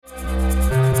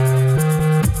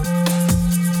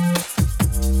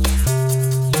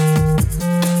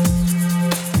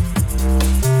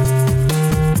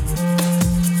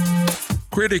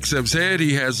critics have said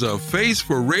he has a face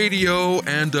for radio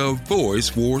and a voice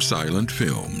for silent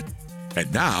film.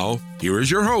 And now, here is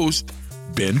your host,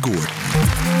 Ben Gordon.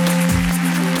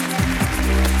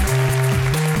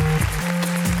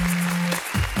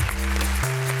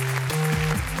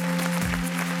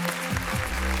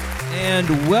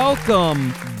 And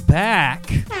welcome back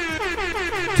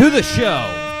to the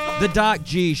show, the Doc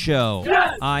G Show.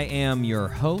 Yes! I am your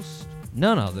host,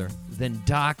 none other than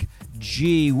Doc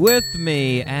G. With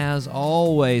me, as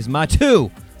always, my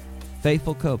two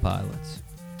faithful co-pilots,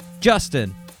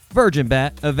 Justin, Virgin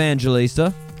Bat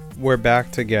Evangelista. We're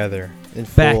back together in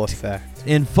full effect.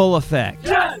 In full effect.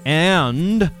 Yes!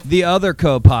 And the other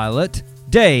co-pilot,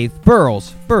 Dave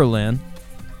Burles Berlin.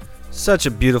 Such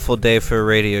a beautiful day for a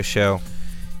radio show.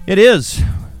 It is.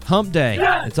 Hump day.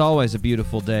 Yes! It's always a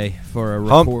beautiful day for a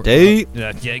report. Hump day?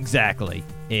 Yeah, exactly.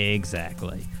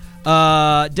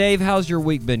 Dave, how's your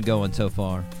week been going so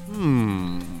far?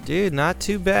 Dude, not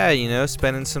too bad,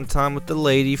 spending some time with the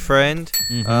lady friend,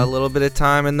 a little bit of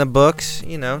time in the books,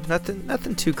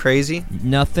 nothing too crazy.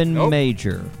 Nothing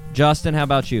major. Justin, how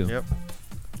about you? Yep.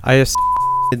 I just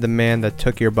the man that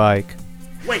took your bike.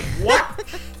 Wait, what?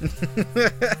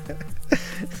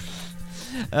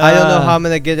 I don't know how I'm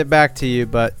going to get it back to you,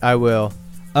 but I will.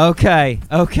 Okay,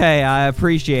 I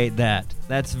appreciate that.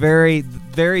 That's very,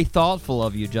 very thoughtful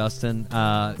of you, Justin.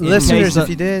 Listeners, if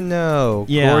you didn't know,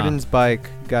 Yeah. Gordon's bike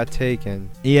got taken.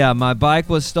 Yeah, my bike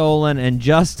was stolen, and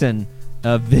Justin,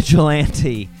 a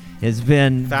vigilante, has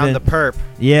been Found the perp.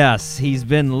 Yes, he's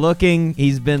been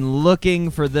looking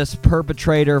for this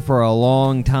perpetrator for a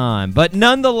long time. But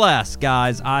nonetheless,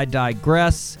 guys, I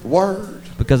digress. Word.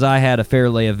 Because I had a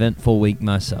fairly eventful week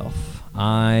myself.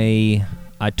 I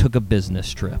took a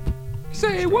business trip.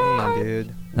 Say what? Dang,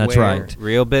 dude. That's Where? right.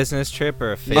 Real business trip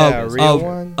or a fake? Yeah, business real trip?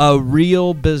 one? A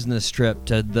real business trip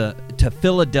to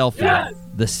Philadelphia, Yes!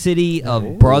 the city of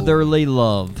Ooh. brotherly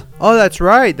love. Oh, that's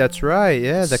right. Yeah,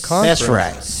 the conference. That's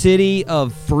right. City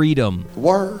of freedom.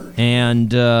 Word.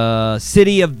 And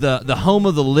city of the home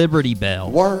of the Liberty Bell.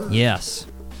 Word. Yes.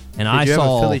 And Did I you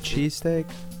saw have a Philly cheesesteak?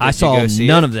 I Did you saw go see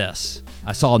none it? of this.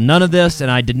 I saw none of this,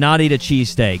 and I did not eat a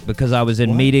cheesesteak because I was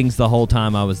in meetings the whole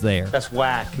time I was there. That's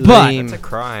whack. But That's a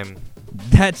crime.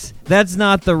 that's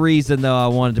not the reason, though, I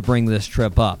wanted to bring this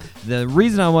trip up. The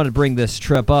reason I wanted to bring this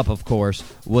trip up, of course,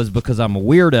 was because I'm a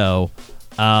weirdo,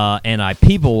 and I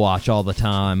people watch all the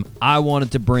time. I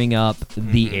wanted to bring up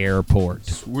the airport.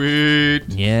 Sweet.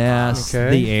 Yes, Okay.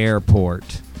 the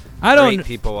airport. I don't Great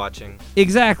people watching.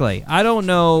 exactly. I don't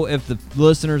know if the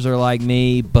listeners are like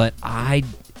me, but I'm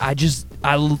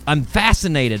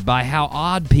fascinated by how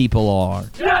odd people are.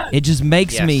 It just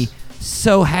makes Yes. me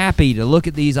so happy to look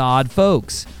at these odd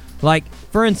folks. Like,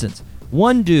 for instance,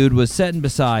 one dude was sitting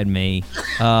beside me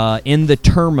in the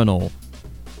terminal,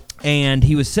 and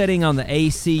he was sitting on the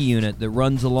AC unit that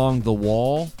runs along the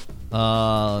wall.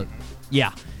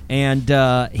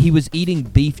 And he was eating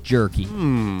beef jerky.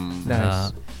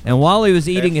 Nice. And while he was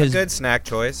eating It's his a good snack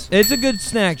choice. It's a good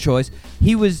snack choice.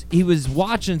 He was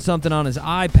watching something on his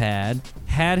iPad,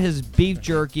 had his beef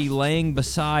jerky laying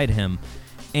beside him,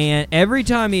 and every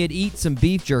time he'd eat some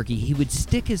beef jerky, he would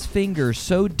stick his fingers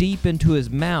so deep into his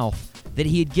mouth that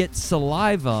he'd get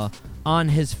saliva on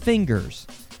his fingers.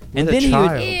 And What a then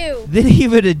child. he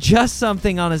would adjust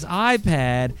something on his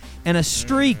iPad, and a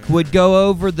streak would go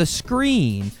over the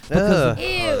screen Ugh.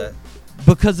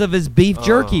 because of his beef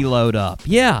jerky load up.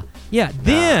 Yeah.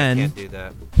 Then I can't do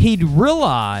that. he'd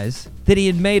realize that he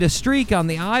had made a streak on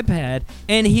the iPad,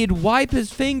 and he'd wipe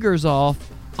his fingers off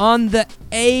on the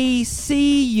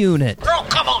AC unit. Girl,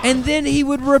 come on. And then he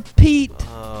would repeat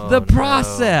the no.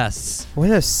 process. What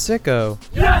a sicko.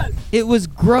 Yes. It was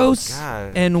gross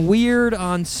God. and weird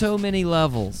on so many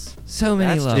levels. So many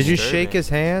That's levels. Did you disturbing. shake his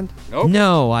hand? Nope.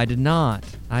 No, I did not.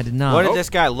 What Nope. did this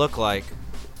guy look like?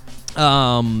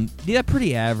 Yeah,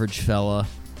 pretty average fella.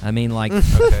 I mean, like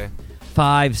Okay.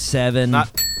 5'7",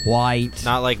 Not- white.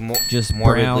 Not like Just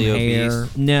morbidly brown hair.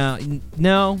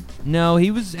 obese. No.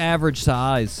 He was average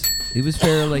size. He was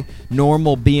fairly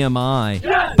normal BMI.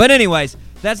 But anyways,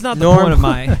 that's not the point of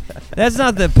my. That's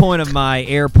not the point of my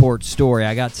airport story.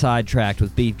 I got sidetracked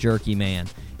with Beef Jerky Man.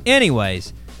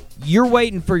 Anyways, you're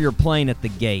waiting for your plane at the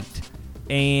gate,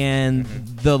 and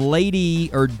the lady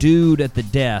or dude at the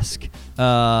desk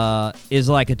is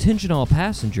like, attention all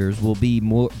passengers will be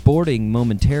boarding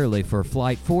momentarily for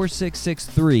flight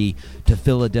 4663 to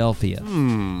Philadelphia.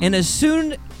 And as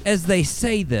soon as they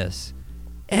say this,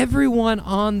 everyone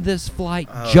on this flight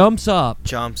jumps up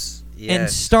Jumps. and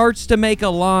Yes. starts to make a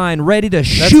line ready to That's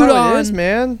shoot how on it is,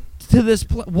 man. to this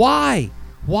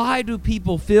Why do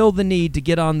people feel the need to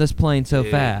get on this plane so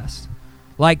Dude. fast?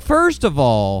 Like, first of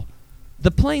all,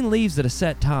 the plane leaves at a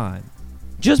set time.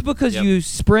 Just because you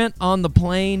sprint on the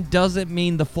plane doesn't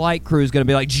mean the flight crew is going to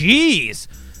be like, geez,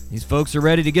 these folks are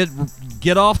ready to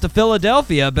get off to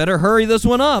Philadelphia. Better hurry this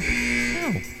one up.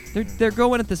 No, they're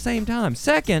going at the same time.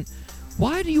 Second,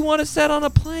 why do you want to set on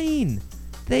a plane?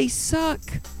 They suck.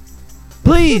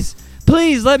 Please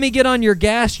let me get on your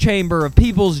gas chamber of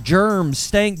people's germs,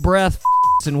 stank breath,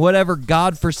 and whatever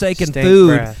godforsaken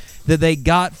food that they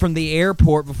got from the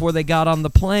airport before they got on the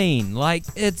plane. Like,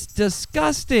 it's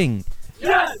disgusting.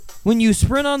 Yes! When you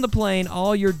sprint on the plane,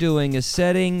 all you're doing is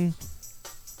setting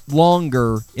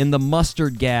longer in the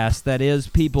mustard gas that is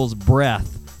people's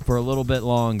breath for a little bit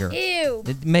longer. Ew.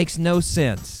 It makes no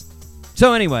sense.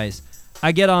 So anyways,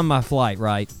 I get on my flight,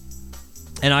 right?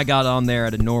 And I got on there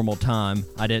at a normal time.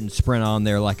 I didn't sprint on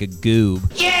there like a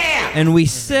goob. Yeah! And we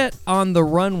sit on the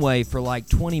runway for like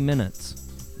 20 minutes,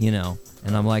 you know.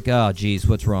 And I'm like, oh, geez,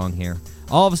 what's wrong here?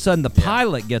 All of a sudden, the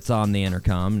pilot gets on the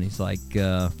intercom, and he's like,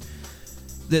 the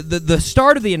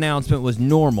start of the announcement was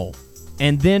normal.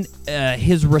 And then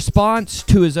his response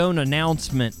to his own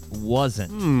announcement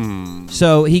wasn't.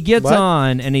 So he gets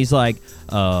on, and he's like,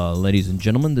 ladies and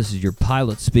gentlemen, this is your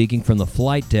pilot speaking from the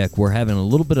flight deck. We're having a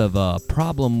little bit of a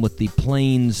problem with the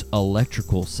plane's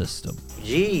electrical system.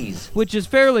 Jeez. Which is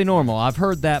fairly normal. I've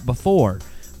heard that before.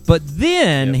 But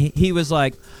then he was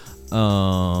like,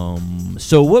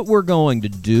 so what we're going to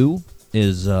do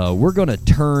is we're going to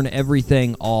turn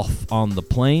everything off on the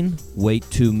plane, wait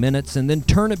 2 minutes, and then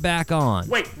turn it back on.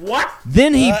 Wait, what?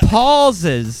 Then he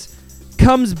pauses,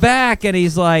 comes back, and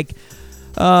he's like,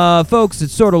 folks,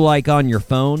 it's sort of like on your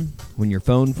phone. When your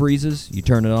phone freezes, you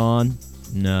turn it on,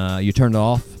 you turn it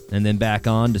off, and then back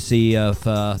on to see if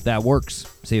that works,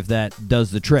 see if that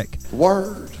does the trick.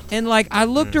 Word. And, like, I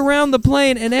looked around the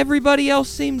plane, and everybody else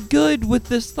seemed good with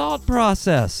this thought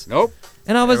process. Nope.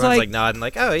 And I was Everyone's like nodding,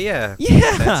 like, oh yeah.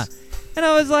 Yeah. And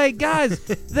I was like, guys,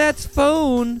 that's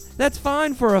fine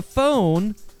for a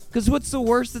phone, because what's the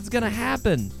worst that's going to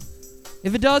happen?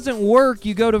 If it doesn't work,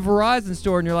 you go to Verizon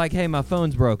store and you're like, hey, my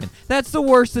phone's broken. That's the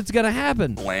worst that's going to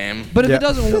happen. Blam. But if it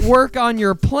doesn't work on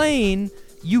your plane,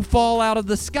 you fall out of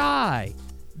the sky.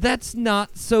 That's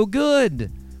not so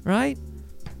good, right?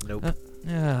 Nope.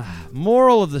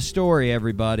 Moral of the story,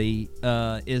 everybody,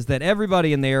 is that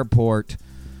everybody in the airport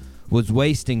was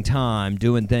wasting time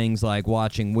doing things like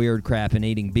watching weird crap and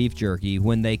eating beef jerky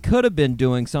when they could have been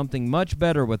doing something much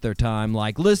better with their time,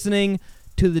 like listening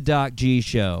to the Doc G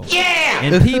Show. Yeah!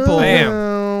 And people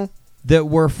that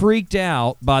were freaked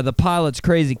out by the pilot's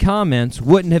crazy comments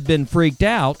wouldn't have been freaked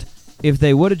out if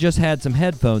they would have just had some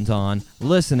headphones on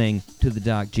listening to the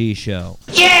Doc G Show.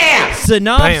 Yeah!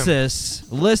 Synopsis,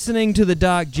 listening to the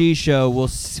Doc G Show will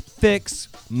fix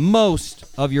most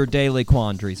of your daily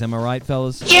quandaries. Am I right,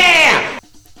 fellas? Yeah,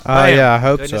 I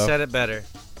hope Couldn't have so. said it better.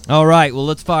 All right, well,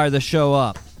 let's fire the show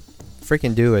up.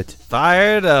 Freaking do it.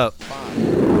 Fired up.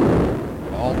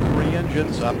 All 3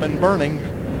 engines up and burning.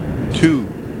 2,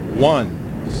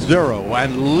 1, 0,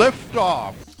 and lift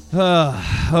off.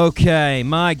 Okay,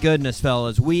 my goodness,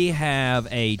 fellas, we have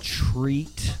a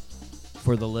treat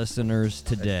for the listeners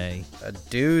today. A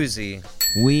doozy.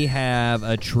 We have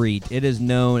a treat. It is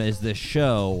known as The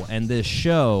Show, and this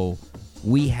show,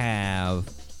 we have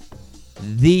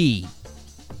the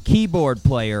keyboard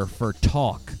player for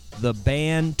Talk, the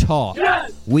band Talk.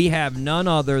 Yes! We have none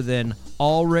other than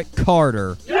Ulrich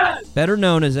Carter, better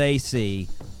known as AC,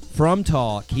 from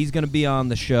Talk. He's going to be on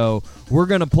the show. We're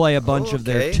going to play a bunch of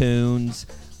their tunes.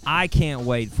 I can't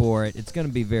wait for it. It's going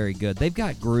to be very good. They've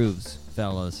got grooves,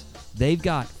 fellas. They've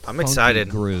got I'm excited.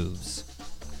 grooves.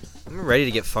 I'm ready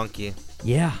to get funky.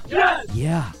 Yeah.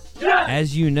 Yeah.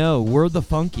 As you know, we're the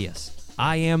funkiest.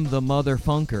 I am the mother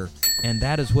funker, and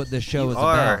that is what this show is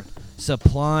about.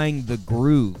 Supplying the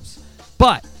grooves.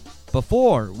 But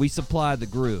before we supply the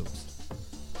grooves,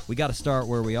 we got to start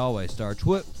where we always start,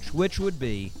 which would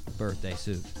be birthday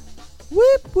suit.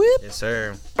 Whip, whip. Yes,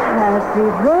 sir. Happy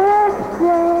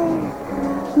birthday,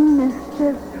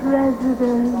 Mr.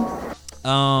 President.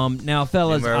 Now,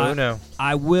 fellas, Numero uno.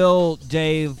 I will,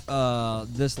 Dave,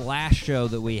 this last show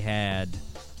that we had,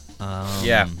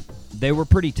 they were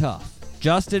pretty tough.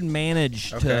 Justin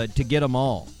managed to get them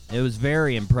all. It was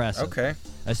very impressive. Okay.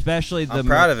 Especially I'm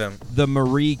proud of him. The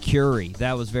Marie Curie.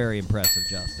 That was very impressive,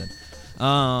 Justin.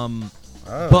 Oh,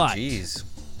 but jeez.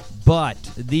 But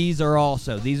these are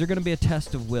going to be a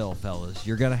test of will, fellas.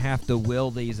 You're going to have to will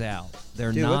these out.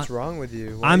 They're Dude, not. what's wrong with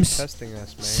you? Why are you testing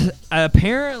us, man?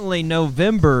 Apparently,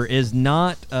 November is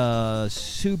not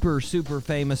super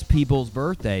famous people's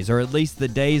birthdays, or at least the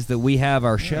days that we have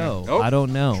our show. Nope. I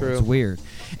don't know. True. It's weird.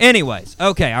 Anyways,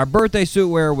 okay, our birthday suit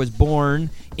wearer was born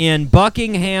in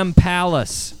Buckingham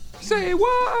Palace. Say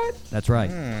what? That's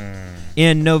right.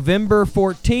 In November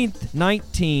 14th,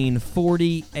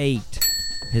 1948.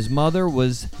 His mother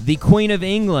was the Queen of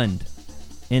England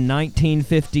in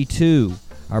 1952.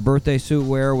 Our birthday suit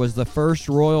wearer was the first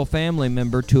royal family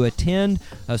member to attend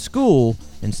a school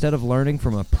instead of learning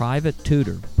from a private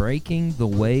tutor, breaking the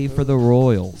way for the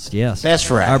royals. Yes. That's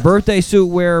right. Our birthday suit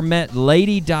wearer met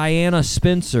Lady Diana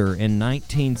Spencer in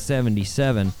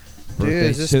 1977. Dude,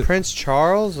 is this Prince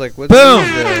Charles? Like, what? Boom!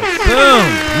 Is this? Boom!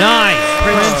 Nice!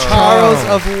 Prince Charles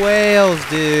of Wales,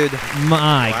 dude.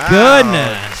 My Wow,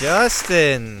 goodness.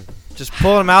 Justin. Just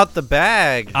pulling him out the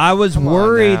bag. I was Come on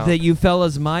worried now. that you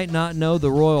fellas might not know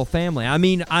the royal family. I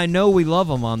mean, I know we love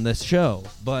them on this show,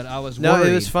 but I was No,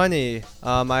 worried. it was funny.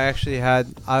 I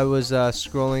was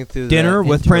scrolling through Dinner the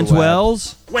with Prince interweb.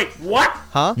 Wells? Wait, what?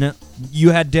 Huh? No, you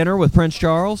had dinner with Prince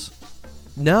Charles?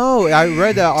 No, I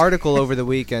read that article over the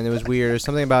weekend. It was weird. There's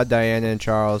something about Diana and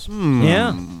Charles.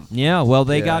 Yeah. Well,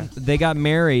 they Yeah. got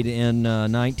married in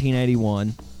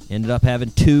 1981. Ended up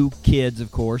having 2 kids,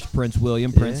 of course, Prince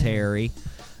William, Prince Harry.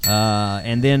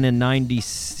 And then in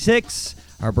 96,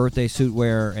 our birthday suit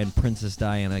wearer and Princess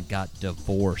Diana got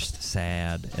divorced.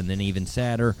 Sad. And then even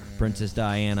sadder, Princess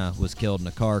Diana was killed in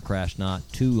a car crash not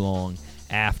too long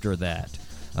after that.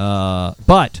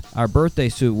 But our birthday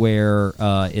suit wearer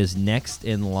is next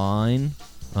in line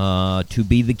to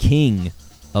be the King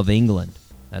of England.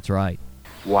 That's right.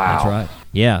 Wow. That's right.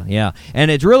 Yeah.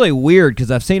 And it's really weird because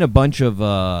I've seen a bunch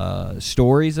of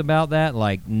stories about that,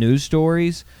 like news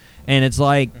stories, and it's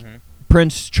like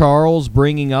Prince Charles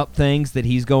bringing up things that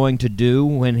he's going to do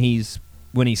when he's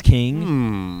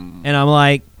king. And I'm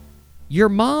like, your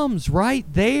mom's right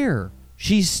there.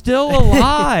 She's still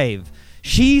alive.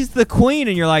 She's the queen.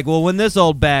 And you're like, well, when this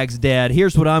old bag's dead,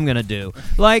 here's what I'm going to do.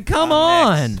 Like, come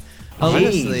on.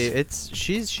 Honestly,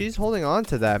 she's holding on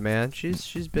to that, man.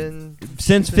 She's been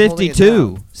Since she's been holding it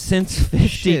 52. down. Since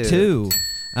 52.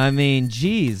 I mean,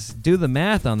 geez, do the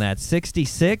math on that.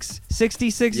 66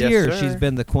 Yes, years sir. she's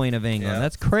been the Queen of England. Yeah.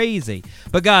 That's crazy.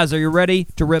 But guys, are you ready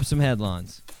to rip some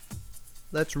headlines?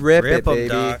 Let's rip it, 'em, baby.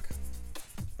 Doc.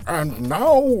 And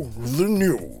now the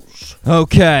news.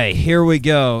 Okay, here we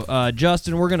go.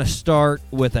 Justin, we're going to start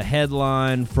with a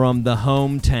headline from the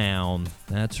hometown.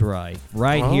 That's right.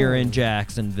 Right here in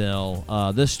Jacksonville.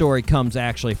 This story comes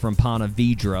actually from Ponte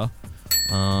Vedra.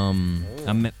 A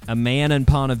man in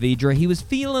Ponte Vedra, he was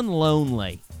feeling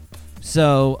lonely.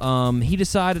 So he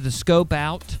decided to scope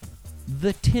out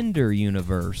the Tinder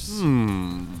universe.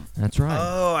 That's right.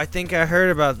 Oh, I think I heard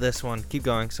about this one. Keep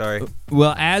going. Sorry.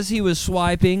 Well, as he was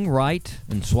swiping right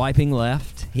and swiping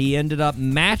left, he ended up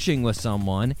matching with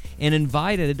someone and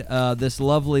invited this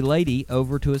lovely lady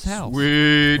over to his house.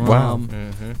 Sweet. Wow.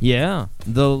 Yeah.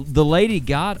 The lady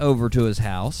got over to his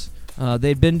house.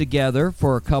 They'd been together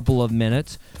for a couple of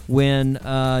minutes when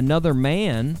another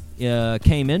man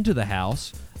came into the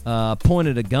house,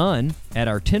 pointed a gun at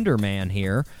our Tinder man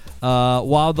here,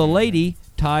 while the lady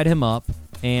tied him up,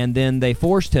 and then they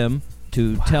forced him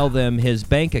to tell them his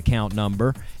bank account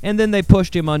number, and then they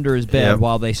pushed him under his bed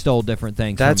while they stole different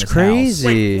things That's from his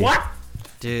crazy. Wait, what?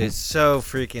 Dude, it's so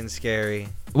freaking scary.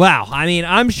 Wow. I mean,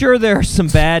 I'm sure there are some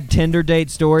bad Tinder date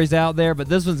stories out there, but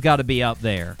this one's got to be up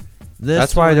there.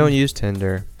 That's why I don't use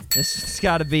Tinder. It's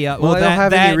got to be up. Well, I don't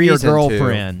have any your reason to.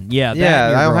 girlfriend. Yeah, that and Yeah,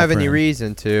 your I don't have any girlfriend.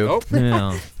 reason to. Nope.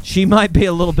 Yeah. She might be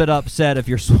a little bit upset if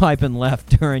you're swiping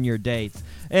left during your dates.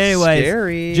 Anyways,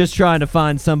 Scary. just trying to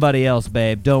find somebody else,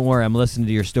 babe. Don't worry, I'm listening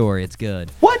to your story. It's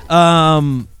good. What?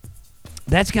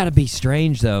 That's got to be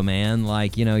strange, though, man.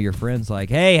 Like, you know, your friend's like,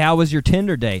 hey, how was your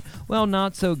Tinder date? Well,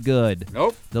 not so good.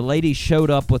 Nope. The lady showed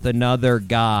up with another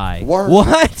guy. What?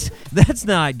 What? That's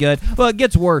not good. Well, it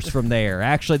gets worse from there.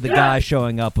 Actually, the guy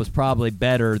showing up was probably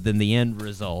better than the end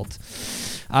result.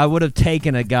 I would have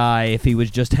taken a guy if he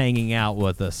was just hanging out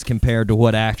with us compared to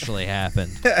what actually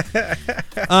happened.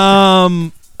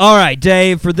 All right,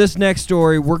 Dave, for this next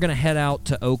story, we're going to head out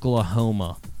to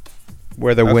Oklahoma.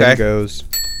 Where the Okay. wind goes.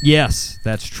 Yes,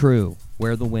 that's true.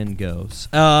 Where the wind goes.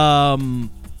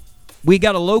 We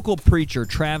got a local preacher,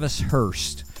 Travis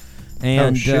Hurst,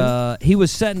 and he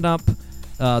was setting up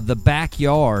the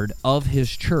backyard of his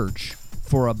church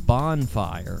for a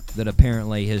bonfire that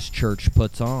apparently his church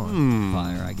puts on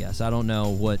fire, I guess. I don't know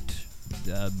what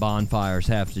bonfires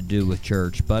have to do with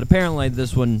church, but apparently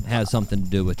this one has something to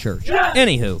do with church.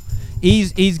 Anywho,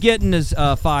 he's getting his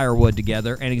firewood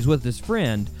together, and he's with his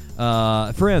friends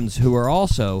who are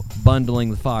also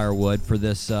bundling the firewood for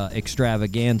this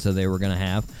extravaganza they were going to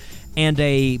have. And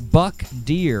a buck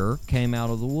deer came out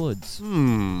of the woods.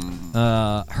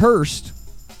 Hearst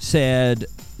said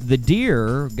the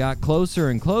deer got closer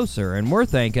and closer, and we're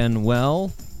thinking,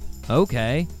 well,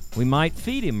 okay, we might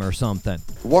feed him or something.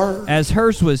 Word. As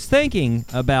Hearst was thinking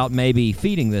about maybe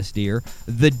feeding this deer,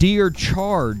 the deer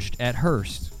charged at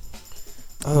Hearst.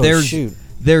 Oh, shoot.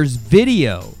 There's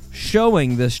video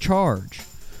showing this charge.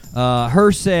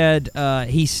 Hearst said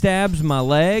he stabs my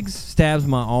legs, stabs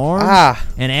my arms,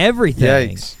 and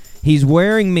everything. Yikes. He's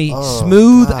wearing me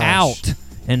smooth out,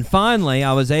 and finally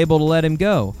I was able to let him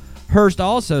go. Hearst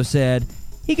also said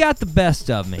he got the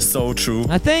best of me. So true.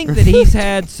 I think that he's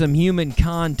had some human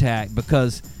contact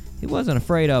because he wasn't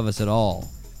afraid of us at all.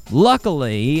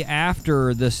 Luckily,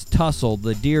 after this tussle,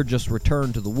 the deer just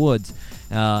returned to the woods,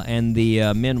 and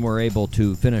the men were able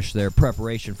to finish their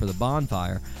preparation for the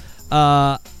bonfire.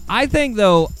 I think,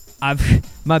 though,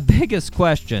 my biggest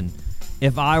question,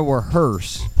 if I were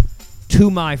Hearst,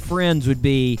 to my friends would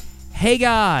be, hey,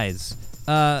 guys,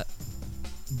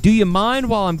 do you mind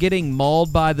while I'm getting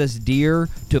mauled by this deer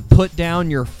to put down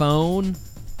your phone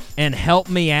and help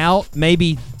me out?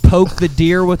 Maybe poke the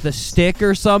deer with a stick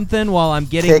or something while I'm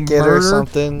getting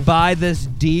murdered by this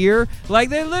deer? Like,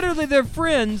 they literally, their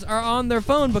friends are on their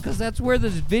phone because that's where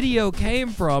this video came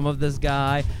from of this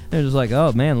guy. They're just like,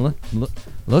 oh, man,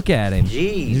 look at him.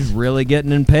 Jeez. He's really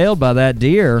getting impaled by that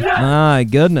deer. My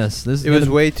goodness. It was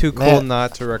way too cold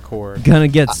not to record. Gonna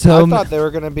get I thought they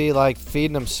were going to be, like,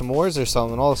 feeding him s'mores or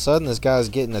something. All of a sudden, this guy's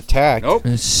getting attacked. Nope.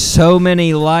 There's so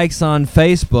many likes on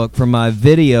Facebook for my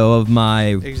video of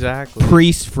my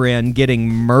priest friend getting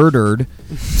murdered.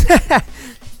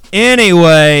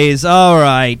 Anyways, all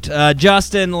right.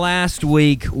 Justin, last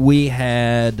week we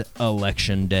had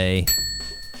Election Day.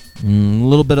 A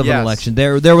little bit of an election.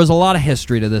 There was a lot of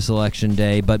history to this election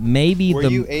day, but maybe Were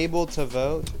you able to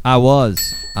vote? I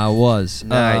was.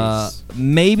 Nice.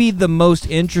 Maybe the most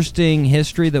interesting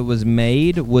history that was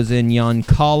made was in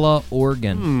Yoncalla,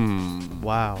 Oregon.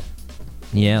 Wow.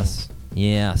 Yes.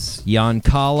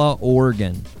 Yoncalla,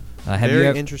 Oregon.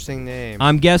 Very interesting name.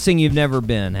 I'm guessing you've never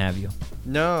been, have you?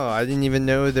 No, I didn't even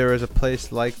know there was a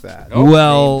place like that.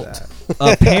 Well,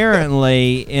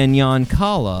 apparently in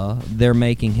Yoncalla, they're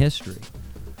making history.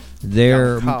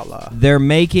 They're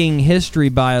making history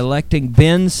by electing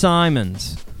Ben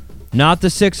Simmons. Not the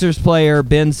Sixers player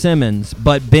Ben Simmons,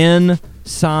 but Ben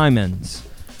Simmons.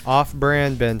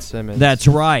 Off-brand Ben Simmons. That's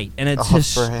right. And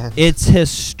it's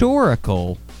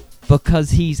historical because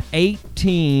he's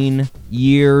 18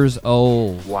 years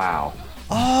old. Wow.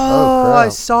 Oh, I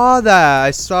saw that.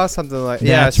 I saw something like that.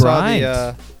 That's I saw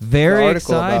right. Very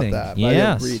article exciting. About that, Yes.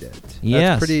 I didn't read it. Yes.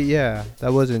 That's pretty,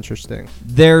 that was interesting.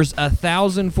 There's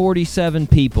 1,047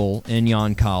 people in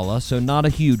Yoncalla, so not a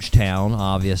huge town,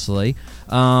 obviously.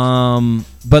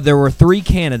 But there were 3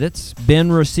 candidates.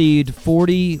 Ben received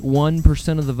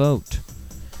 41% of the vote.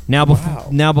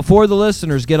 Now, before the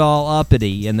listeners get all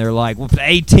uppity and they're like, well,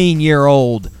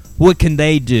 18-year-old, what can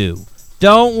they do?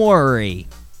 Don't worry.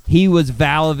 He was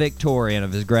valedictorian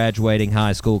of his graduating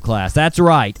high school class. That's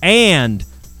right. And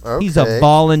he's a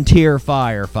volunteer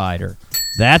firefighter.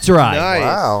 That's right. Nice.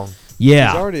 Wow.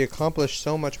 Yeah. He's already accomplished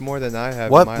so much more than I have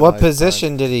in my What lifetime.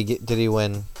 position did he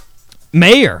win?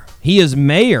 Mayor. He is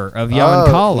mayor of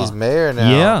Yoncalla. He's mayor now.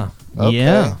 Yeah. Okay.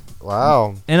 Yeah.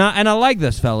 Wow. And I like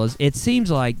this, fellas. It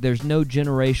seems like there's no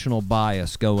generational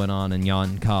bias going on in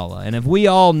Yoncalla. And if we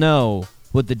all know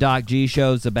what the Doc G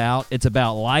show's about, it's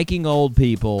about liking old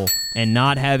people and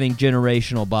not having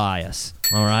generational bias.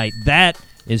 All right? That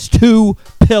is 2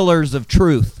 pillars of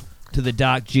truth to the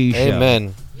Doc G show.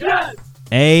 Amen. Yes!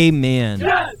 Amen.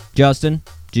 Yes! Justin,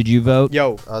 did you vote?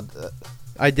 Yo,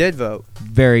 I did vote.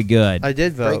 Very good. I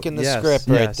did vote. Breaking the script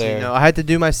right there. You know, I had to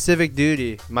do my civic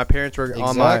duty. My parents were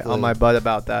on my butt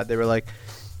about that. They were like,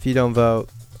 if you don't vote,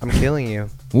 I'm killing you.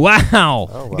 Wow.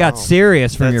 Oh, wow. It got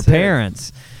serious from your That's it.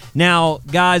 parents. Now,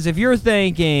 guys, if you're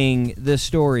thinking this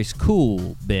story's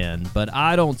cool, Ben, but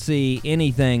I don't see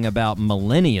anything about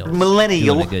millennials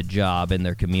doing a good job in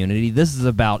their community, this is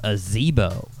about a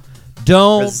Zebo.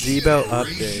 Gazebo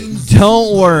update.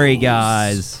 Don't worry,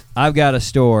 guys. I've got a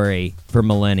story for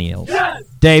millennials. Yes!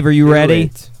 Dave, are you ready?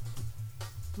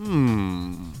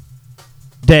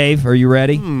 Dave, are you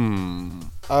ready?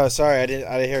 Oh, sorry, I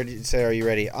didn't hear you say, "Are you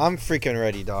ready?" I'm freaking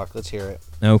ready, Doc. Let's hear it.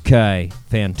 Okay,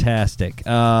 fantastic.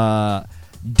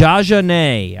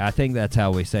 Dajanay. I think that's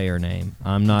how we say her name.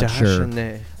 I'm not sure.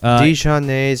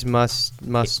 Dijonnaise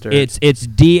mustard. It's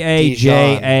Dajanae.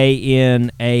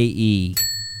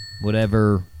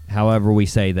 However we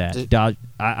say that.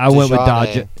 I went with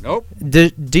Dodge. Nope.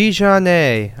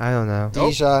 Dijonnaise. I don't know.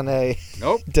 Dijonnaise.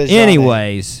 Nope.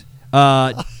 Anyways,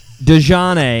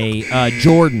 Dajanay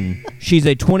Jordan. She's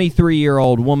a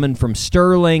 23-year-old woman from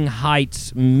Sterling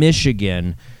Heights,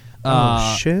 Michigan.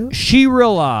 Shoot. She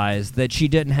realized that she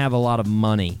didn't have a lot of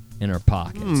money in her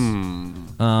pockets.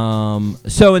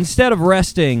 So instead of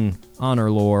resting on her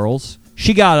laurels,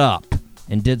 she got up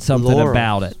and did something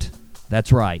about it.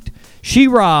 That's right. She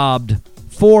robbed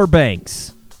 4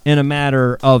 banks in a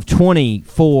matter of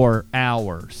 24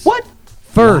 hours. What?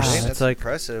 First, wow, that's like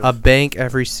impressive. A bank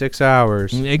every 6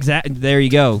 hours. Exactly. There you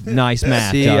go. Nice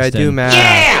math, See, Justin. I do math.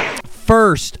 Yeah!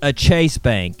 First, a Chase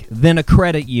Bank, then a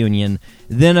credit union,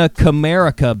 then a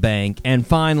Comerica Bank, and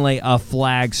finally a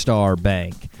Flagstar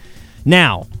Bank.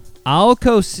 Now, I'll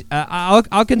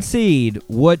concede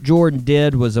what Jordan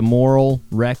did was immoral,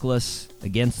 reckless,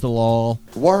 against the law.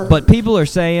 Word. But people are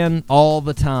saying all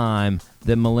the time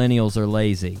that millennials are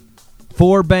lazy.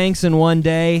 4 banks in one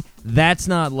day, that's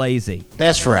not lazy.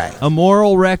 That's right.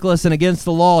 Immoral, reckless, and against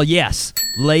the law, yes.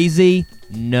 Lazy,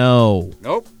 no.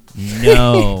 Nope.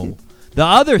 No. The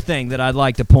other thing that I'd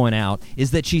like to point out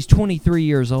is that she's 23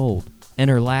 years old, and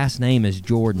her last name is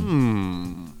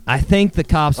Jordan. I think the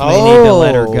cops may need to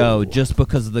let her go just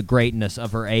because of the greatness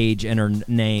of her age and her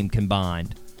name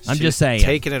combined. I'm just saying.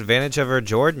 Taking advantage of her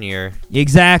Jordan year.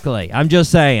 Exactly. I'm just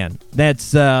saying.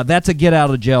 That's a get out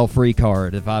of jail free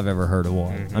card if I've ever heard of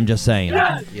one. I'm just saying.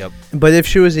 Yep. But if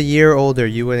she was a year older,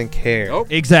 you wouldn't care. Nope.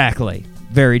 Exactly.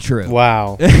 Very true.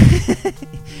 Wow.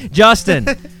 Justin,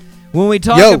 when we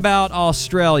talk about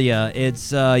Australia,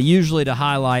 it's usually to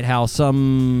highlight how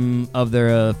some of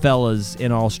their fellas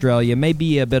in Australia may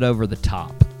be a bit over the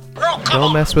top.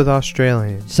 Don't mess with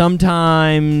Australians.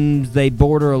 Sometimes they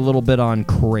border a little bit on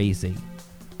crazy.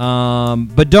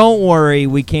 But don't worry,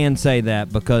 we can say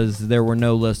that because there were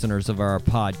no listeners of our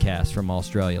podcast from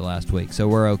Australia last week, so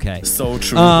we're okay. So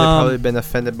true. They've probably been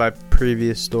offended by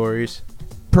previous stories.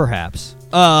 Perhaps.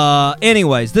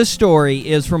 Anyways, this story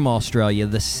is from Australia,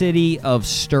 the city of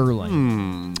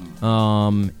Stirling.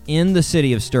 In the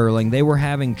city of Stirling, they were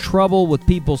having trouble with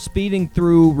people speeding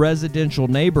through residential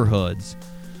neighborhoods.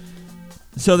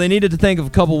 So they needed to think of a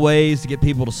couple ways to get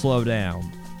people to slow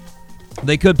down.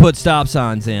 They could put stop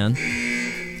signs in,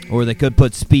 or they could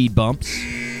put speed bumps,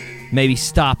 maybe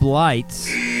stop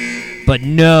lights. But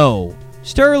no,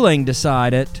 Stirling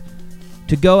decided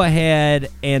to go ahead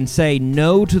and say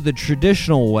no to the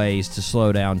traditional ways to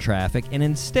slow down traffic and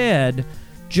instead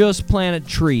just planted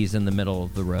trees in the middle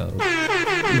of the road.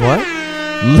 What?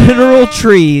 Literal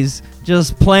trees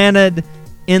just planted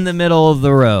in the middle of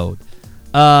the road.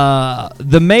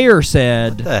 The mayor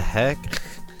said... What the heck?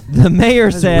 The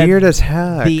mayor said... Weird as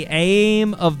heck. The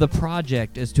aim of the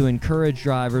project is to encourage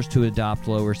drivers to adopt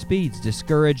lower speeds,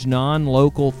 discourage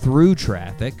non-local through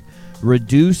traffic,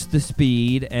 reduce the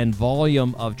speed and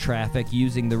volume of traffic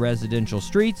using the residential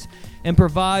streets, and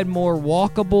provide more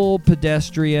walkable,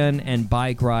 pedestrian, and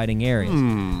bike riding areas.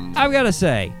 I've got to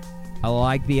say, I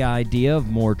like the idea of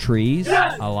more trees.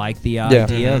 I like the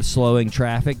idea of slowing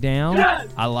traffic down.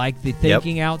 I like the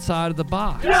thinking outside of the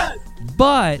box.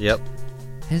 But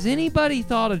has anybody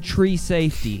thought of tree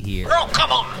safety here? Girl,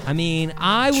 come on! I mean,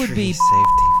 I would be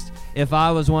safety if I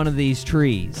was one of these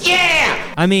trees.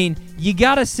 Yeah! I mean, you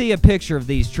got to see a picture of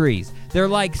these trees. They're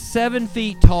like 7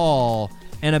 feet tall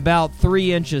and about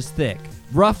 3 inches thick.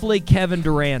 Roughly Kevin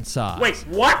Durant size. Wait,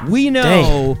 what? We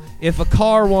know if a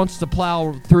car wants to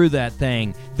plow through that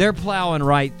thing, they're plowing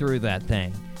right through that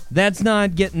thing. That's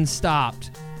not getting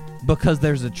stopped because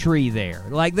there's a tree there.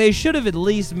 Like, they should have at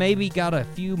least maybe got a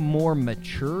few more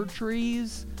mature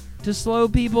trees to slow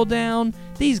people down.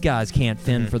 These guys can't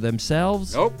fend for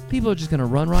themselves. Nope. People are just going to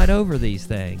run right over these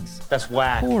things. That's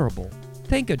whack. Horrible.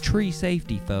 Think of tree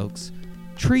safety, folks.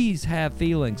 Trees have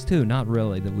feelings, too. Not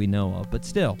really that we know of, but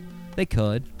still. They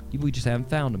could. We just haven't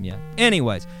found them yet.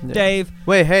 Anyways, Dave.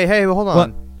 Wait, hey, hold on.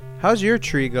 What? How's your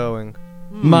tree going?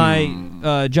 My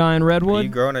giant redwood. Are you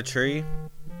growing a tree?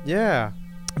 Yeah.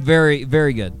 Very,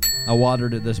 very good. I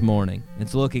watered it this morning.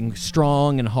 It's looking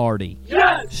strong and hardy.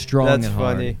 Yes! Strong That's and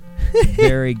funny. hardy.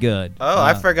 Very good. Oh,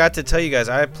 I forgot to tell you guys.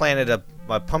 I planted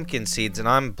my pumpkin seeds and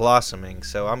I'm blossoming,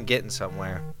 so I'm getting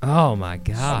somewhere. Oh my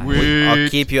God. I'll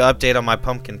keep you updated on my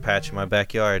pumpkin patch in my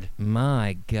backyard.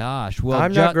 My gosh. Well,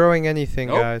 I'm not growing anything,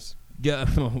 guys.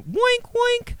 Wink,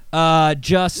 wink.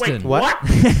 Justin. Wait, what?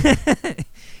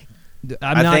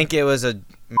 I think it was a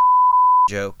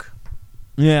joke.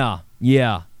 Yeah.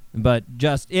 But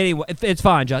just anyway, it's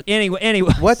fine. Just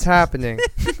anyway. What's happening?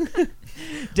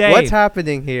 Dave, what's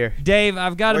happening here? Dave,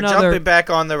 I've got We're another. jumping back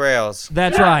on the rails.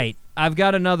 That's right. I've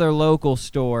got another local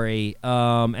story,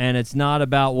 and it's not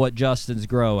about what Justin's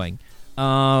growing.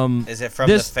 Is it from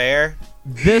the fair?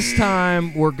 This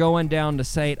time we're going down to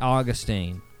St.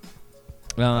 Augustine.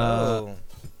 Have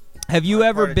you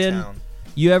ever been?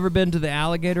 You ever been to the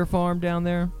alligator farm down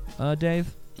there, Dave?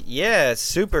 Yeah, it's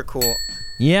super cool.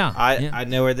 Yeah, I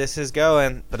know where this is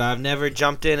going, but I've never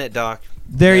jumped in it, Doc.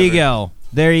 There you go.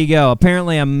 There you go.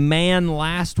 Apparently a man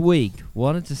last week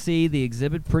wanted to see the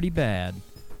exhibit pretty bad.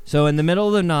 So in the middle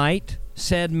of the night,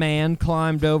 said man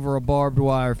climbed over a barbed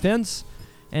wire fence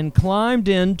and climbed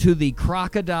into the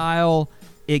crocodile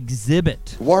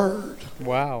exhibit. Word.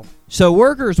 Wow. So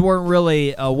workers weren't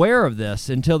really aware of this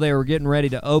until they were getting ready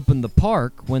to open the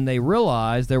park when they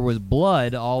realized there was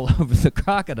blood all over the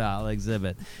crocodile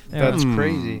exhibit. That's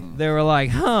crazy. They were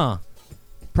like,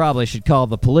 probably should call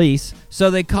the police. So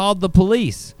they called the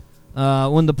police.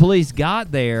 When the police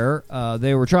got there,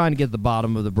 they were trying to get the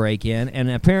bottom of the break-in, and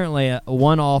apparently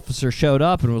one officer showed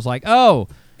up and was like, oh,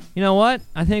 you know what?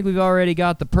 I think we've already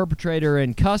got the perpetrator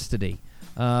in custody.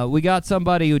 We got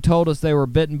somebody who told us they were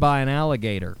bitten by an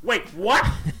alligator. Wait, what?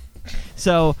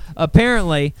 So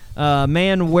apparently, a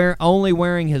man only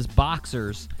wearing his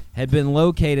boxers had been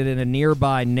located in a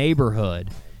nearby neighborhood,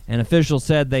 and officials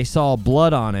said they saw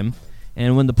blood on him.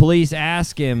 And when the police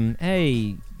asked him,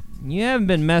 hey, you haven't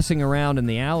been messing around in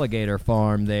the alligator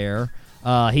farm there,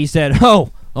 he said,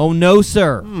 oh no,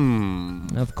 sir.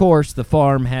 Of course, the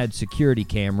farm had security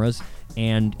cameras,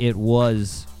 and it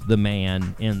was the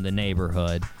man in the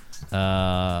neighborhood.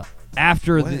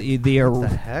 After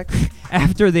the heck?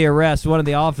 After the arrest, one of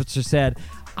the officers said,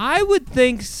 I would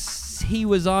think he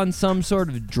was on some sort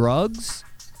of drugs.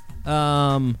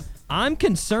 I'm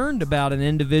concerned about an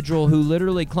individual who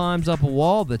literally climbs up a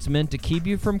wall that's meant to keep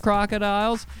you from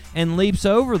crocodiles and leaps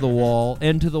over the wall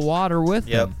into the water with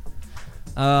them.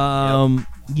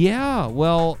 Yeah,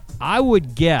 well, I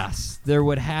would guess there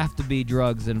would have to be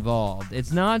drugs involved.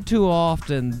 It's not too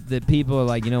often that people are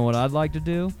like, you know what I'd like to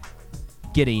do?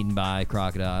 Get eaten by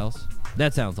crocodiles.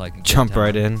 That sounds like a good Jump time.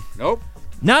 right in. Nope.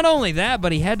 Not only that,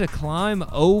 but he had to climb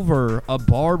over a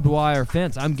barbed wire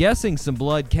fence. I'm guessing some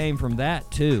blood came from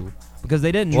that too, because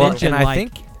they didn't mention and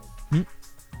like.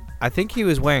 I think he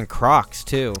was wearing Crocs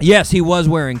too. Yes, he was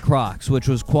wearing Crocs, which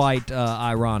was quite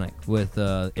ironic with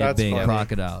it That's being funny.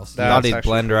 crocodiles. Thought he'd actually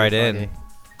blend pretty right funny. in.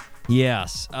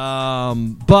 Yes,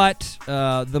 but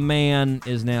the man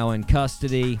is now in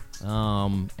custody,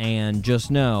 and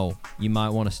just know you might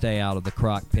want to stay out of the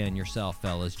croc pen yourself,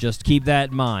 fellas. Just keep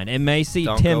that in mind. It may seem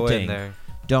Don't tempting. go in there.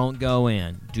 Don't go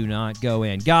in. Do not go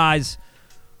in. Guys,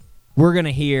 we're going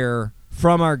to hear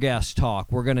from our guest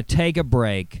talk. We're going to take a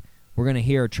break. We're going to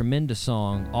hear a tremendous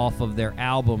song off of their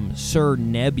album, Sir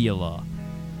Nebula.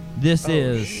 This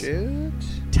is Shit.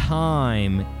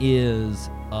 Time Is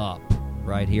Up,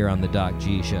 right here on the Doc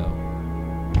G Show.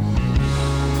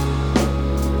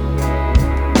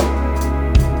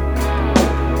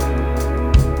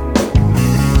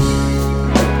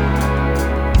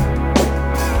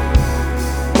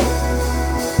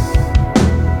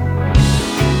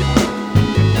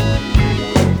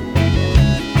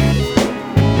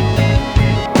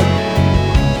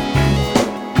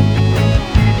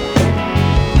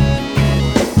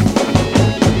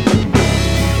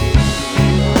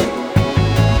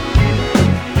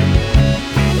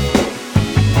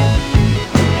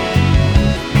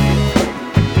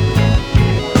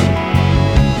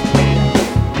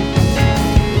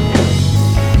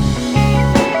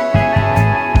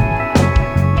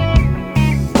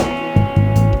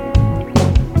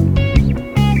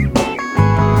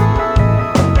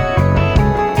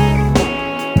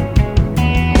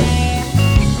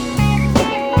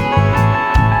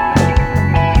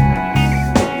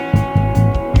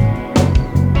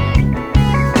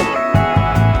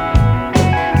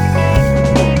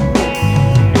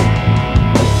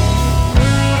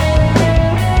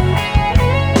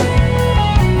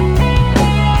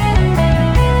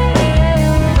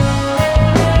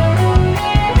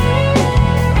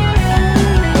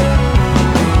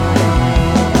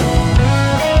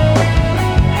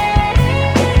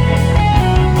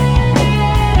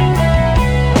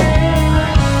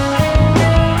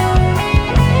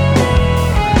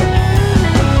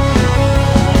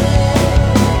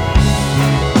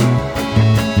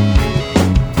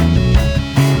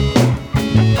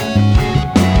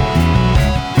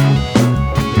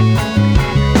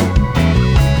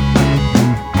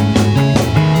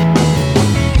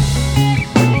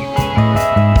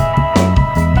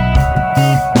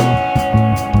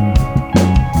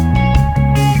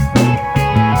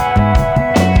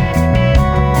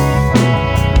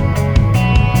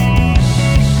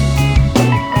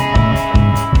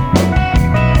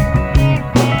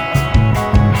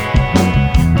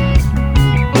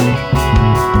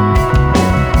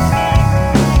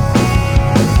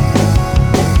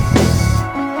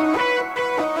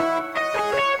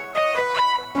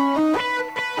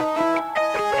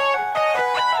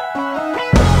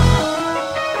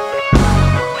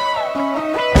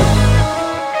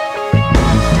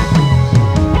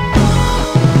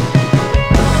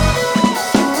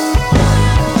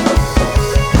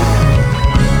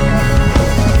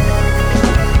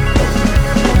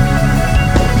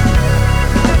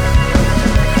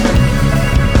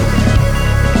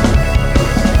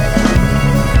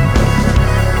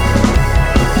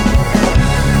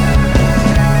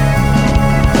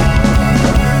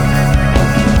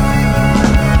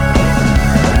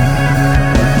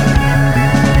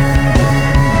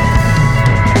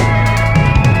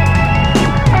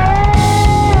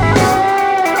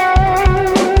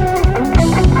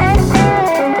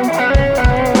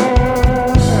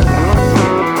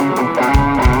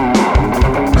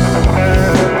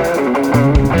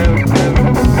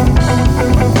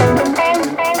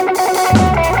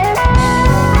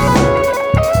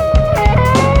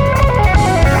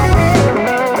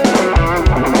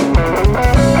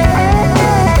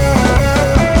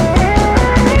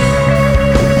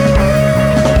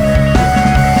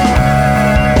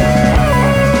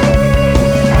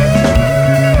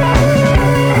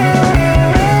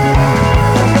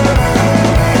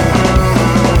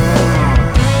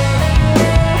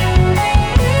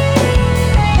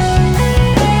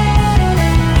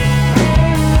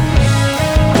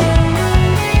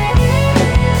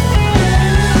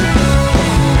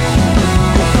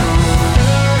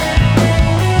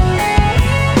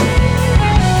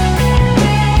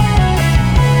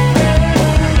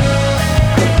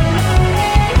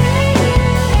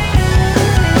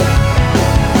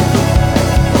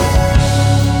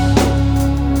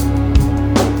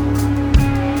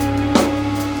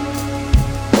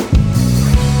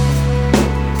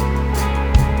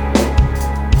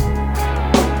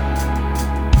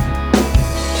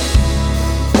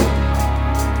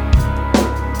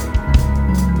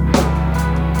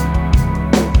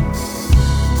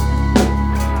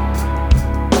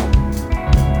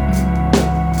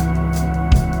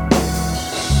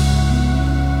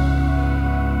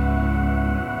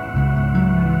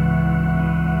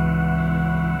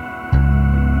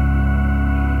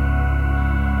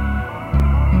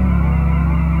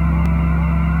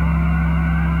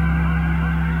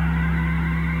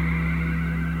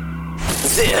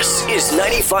 This is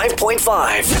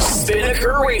 95.5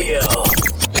 Spinnaker Radio.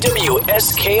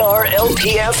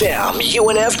 WSKR-LP-FM,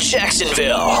 UNF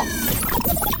Jacksonville.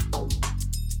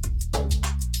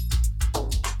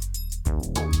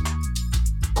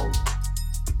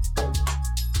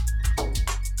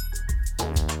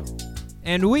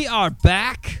 And we are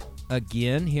back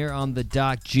again here on the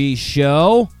Doc G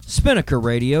Show. Spinnaker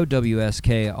Radio,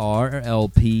 WSKR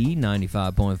LP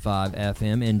 95.5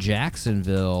 FM in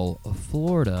Jacksonville,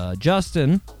 Florida.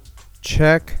 Justin.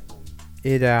 Check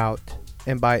it out.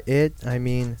 And by it, I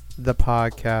mean the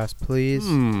podcast, please.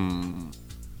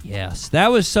 Yes,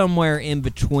 that was somewhere in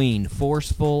between,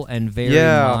 forceful and very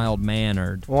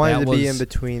mild-mannered. Wanted to be in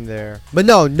between there. But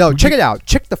no, check it out.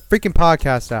 Check the freaking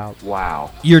podcast out.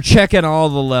 Wow. You're checking all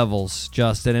the levels,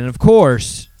 Justin. And, of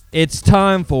course, it's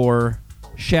time for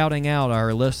shouting out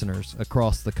our listeners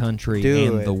across the country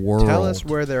and the world. Tell us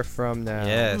where they're from now.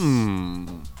 Yes.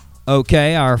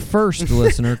 Okay, our first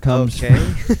listener comes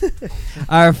from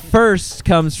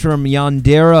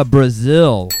Yandera,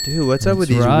 Brazil. Dude, what's up with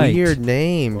these weird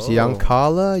names?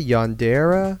 Yankala,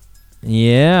 Yandera?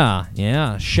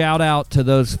 Yeah. Shout out to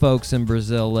those folks in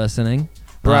Brazil listening.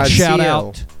 Brazil. Shout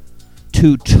out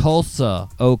to Tulsa,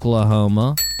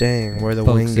 Oklahoma. Dang, where the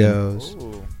wind goes.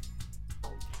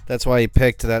 That's why he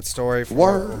picked that story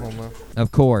for Oklahoma.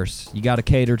 Of course, you got to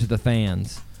cater to the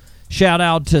fans. Shout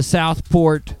out to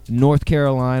Southport, North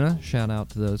Carolina. Shout out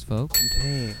to those folks.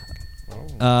 Dang.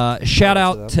 Shout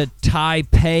out to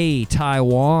Taipei,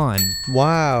 Taiwan.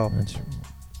 Wow.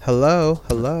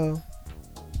 Hello.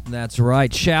 That's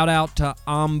right. Shout out to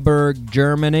Hamburg,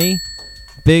 Germany.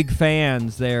 Big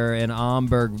fans there in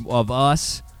Hamburg of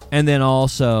us, and then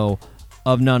also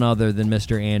of none other than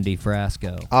Mr. Andy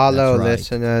Frasco. Hello,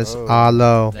 listeners.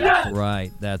 Hello.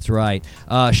 That's right.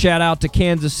 Shout out to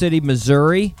Kansas City,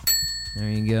 Missouri. There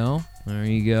you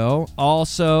go.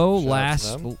 Also,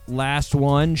 last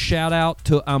one, shout out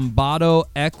to Ambato,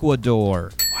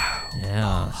 Ecuador. Wow.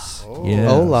 Yes.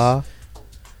 Hola.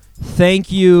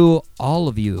 Thank you, all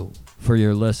of you, for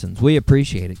your listens. We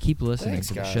appreciate it. Keep listening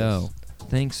to the show.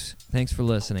 Thanks for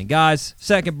listening. Guys,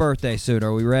 second birthday suit.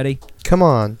 Are we ready? Come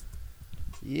on.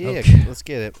 Yeah, okay. Let's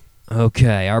get it.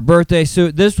 Okay, our birthday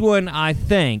suit. This one, I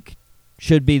think,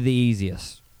 should be the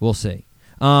easiest. We'll see.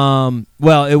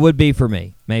 Well, it would be for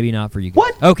me. Maybe not for you guys.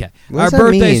 What? Okay. What our does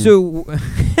birthday that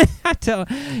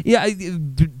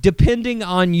suit. Depending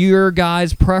on your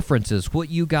guys' preferences, what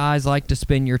you guys like to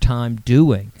spend your time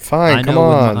doing. Fine, come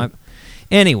on.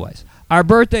 Anyways, our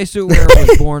birthday suit wearer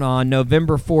was born on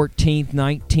November 14th,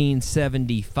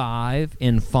 1975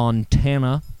 in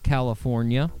Fontana,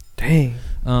 California. Dang.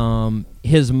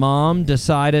 His mom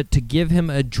decided to give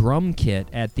him a drum kit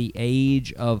at the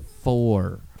age of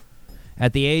 4.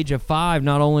 At the age of 5,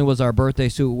 not only was our birthday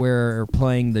suit wearer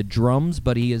playing the drums,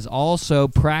 but he is also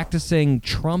practicing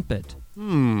trumpet.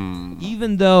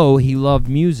 Even though he loved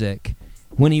music,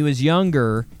 when he was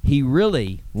younger, he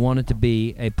really wanted to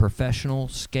be a professional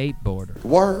skateboarder.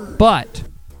 Word. But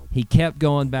he kept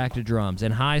going back to drums.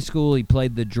 In high school, he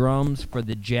played the drums for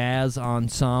the jazz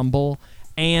ensemble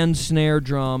and snare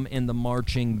drum in the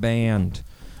marching band.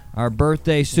 Our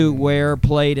birthday suit wearer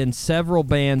played in several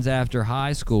bands after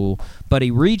high school, but he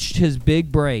reached his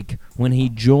big break when he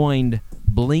joined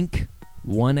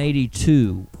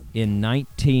Blink-182 in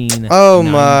 1998. Oh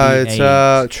my,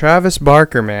 it's Travis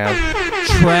Barker, man.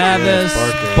 Travis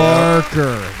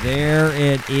Barker. There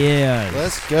it is.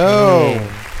 Let's go.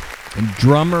 And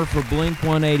drummer for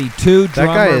Blink-182. That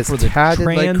guy is for the tatted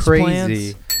like Transplants.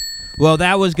 crazy. Well,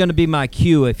 that was going to be my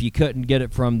cue. If you couldn't get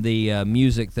it from the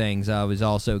music things, I was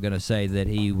also going to say that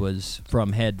he was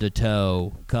from head to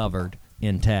toe covered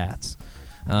in tats.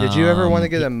 Did you ever want to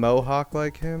get a mohawk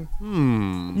like him?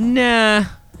 Nah,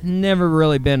 never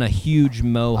really been a huge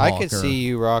mohawker. I could see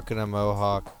you rocking a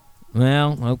mohawk.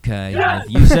 Well, okay. If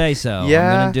you say so,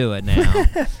 Yeah. I'm going to do it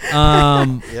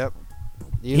now. Yep.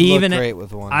 You he look even, great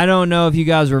with one. I don't know if you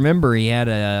guys remember, he had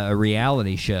a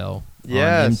reality show on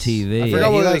MTV. I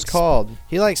forgot what it was called.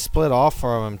 He split off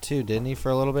from him too, didn't he, for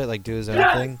a little bit? Like do his own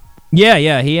thing?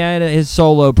 Yeah. He had his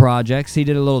solo projects. He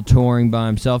did a little touring by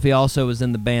himself. He also was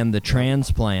in the band The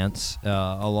Transplants,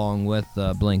 along with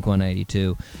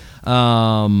Blink-182.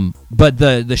 But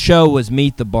the show was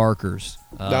Meet the Barkers,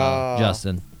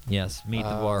 Justin. Yes, Meet the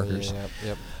Barkers.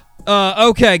 Yep.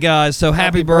 Okay, guys. So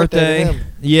happy birthday. to him.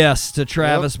 Yes, to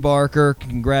Travis Barker.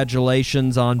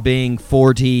 Congratulations on being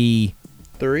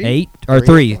 48 or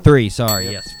 3.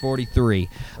 Sorry, yes, 43.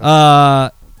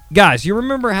 Guys, you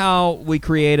remember how we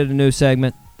created a new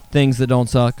segment, Things That Don't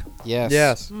Suck?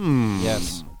 Yes.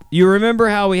 Yes. You remember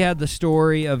how we had the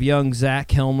story of young Zach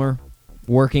Helmer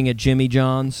working at Jimmy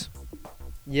John's?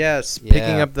 Yes,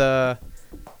 picking up the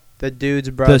dude's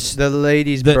brother, the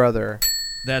lady's brother.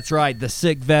 That's right, the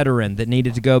sick veteran that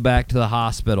needed to go back to the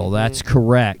hospital. That's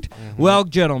correct. Well,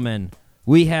 gentlemen,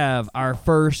 we have our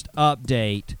first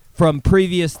update from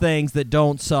previous things that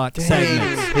don't suck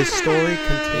segments. His story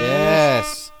continues.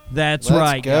 Yes. That's Let's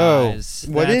right, go. guys.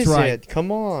 What That's is right. it?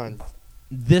 Come on.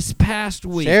 This past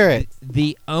week, Share it.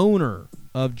 the owner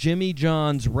of Jimmy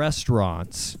John's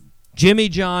restaurants, Jimmy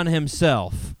John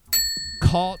himself,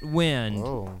 caught wind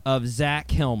of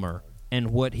Zach Helmer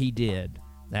and what he did.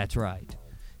 That's right.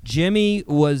 Jimmy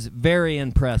was very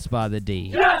impressed by the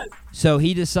deed. Yes! So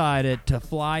he decided to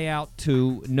fly out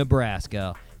to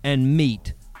Nebraska and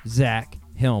meet Zach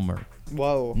Helmer.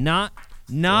 Whoa. Not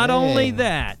only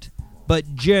that,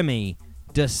 but Jimmy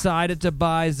decided to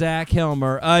buy Zach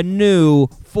Helmer a new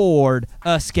Ford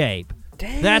Escape.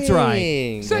 Dang. That's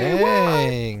right.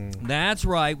 Dang. That's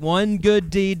right. One good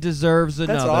deed deserves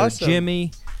another. That's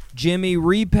awesome. Jimmy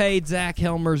repaid Zach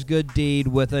Helmer's good deed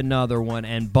with another one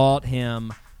and bought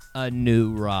him a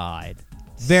new ride.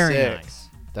 Very Sick.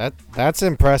 nice. That's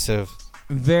impressive.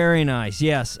 Very nice.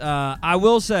 Yes. I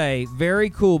will say, very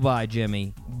cool by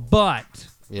Jimmy. But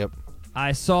Yep.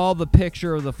 I saw the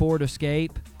picture of the Ford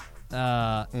Escape.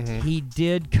 He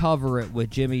did cover it with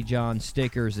Jimmy John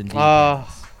stickers and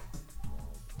decals.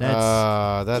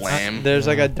 That's there's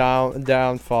like a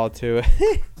downfall to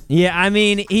it. Yeah, I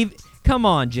mean, come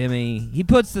on, Jimmy. He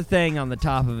puts the thing on the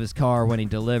top of his car when he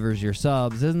delivers your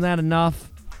subs. Isn't that enough?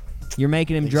 You're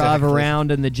making him drive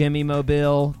around in the Jimmy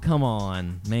Mobile. Come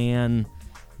on, man.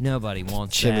 Nobody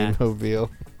wants Jimmy that. Mobile.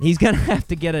 He's gonna have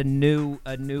to get a new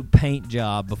paint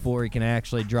job before he can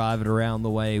actually drive it around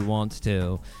the way he wants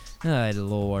to. Oh,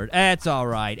 Lord. That's all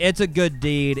right. It's a good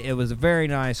deed. It was a very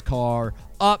nice car.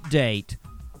 Update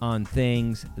on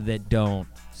things that don't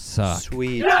suck.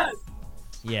 Sweet.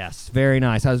 Yes, very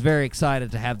nice. I was very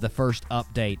excited to have the first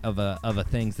update of a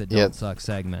things that don't suck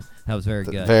segment. That was very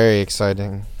good. Very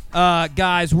exciting.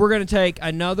 Guys, we're going to take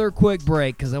another quick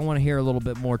break because I want to hear a little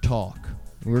bit more talk.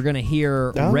 We're going to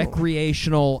hear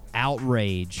Recreational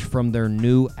Outrage from their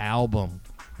new album.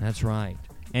 That's right.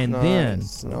 And then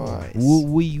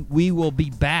we will be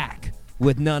back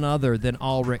with none other than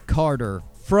Ulrich Carter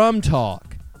from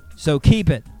Talk. So keep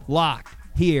it locked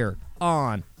here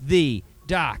on the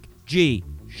Doc G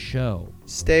Show.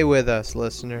 Stay with us,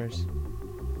 listeners.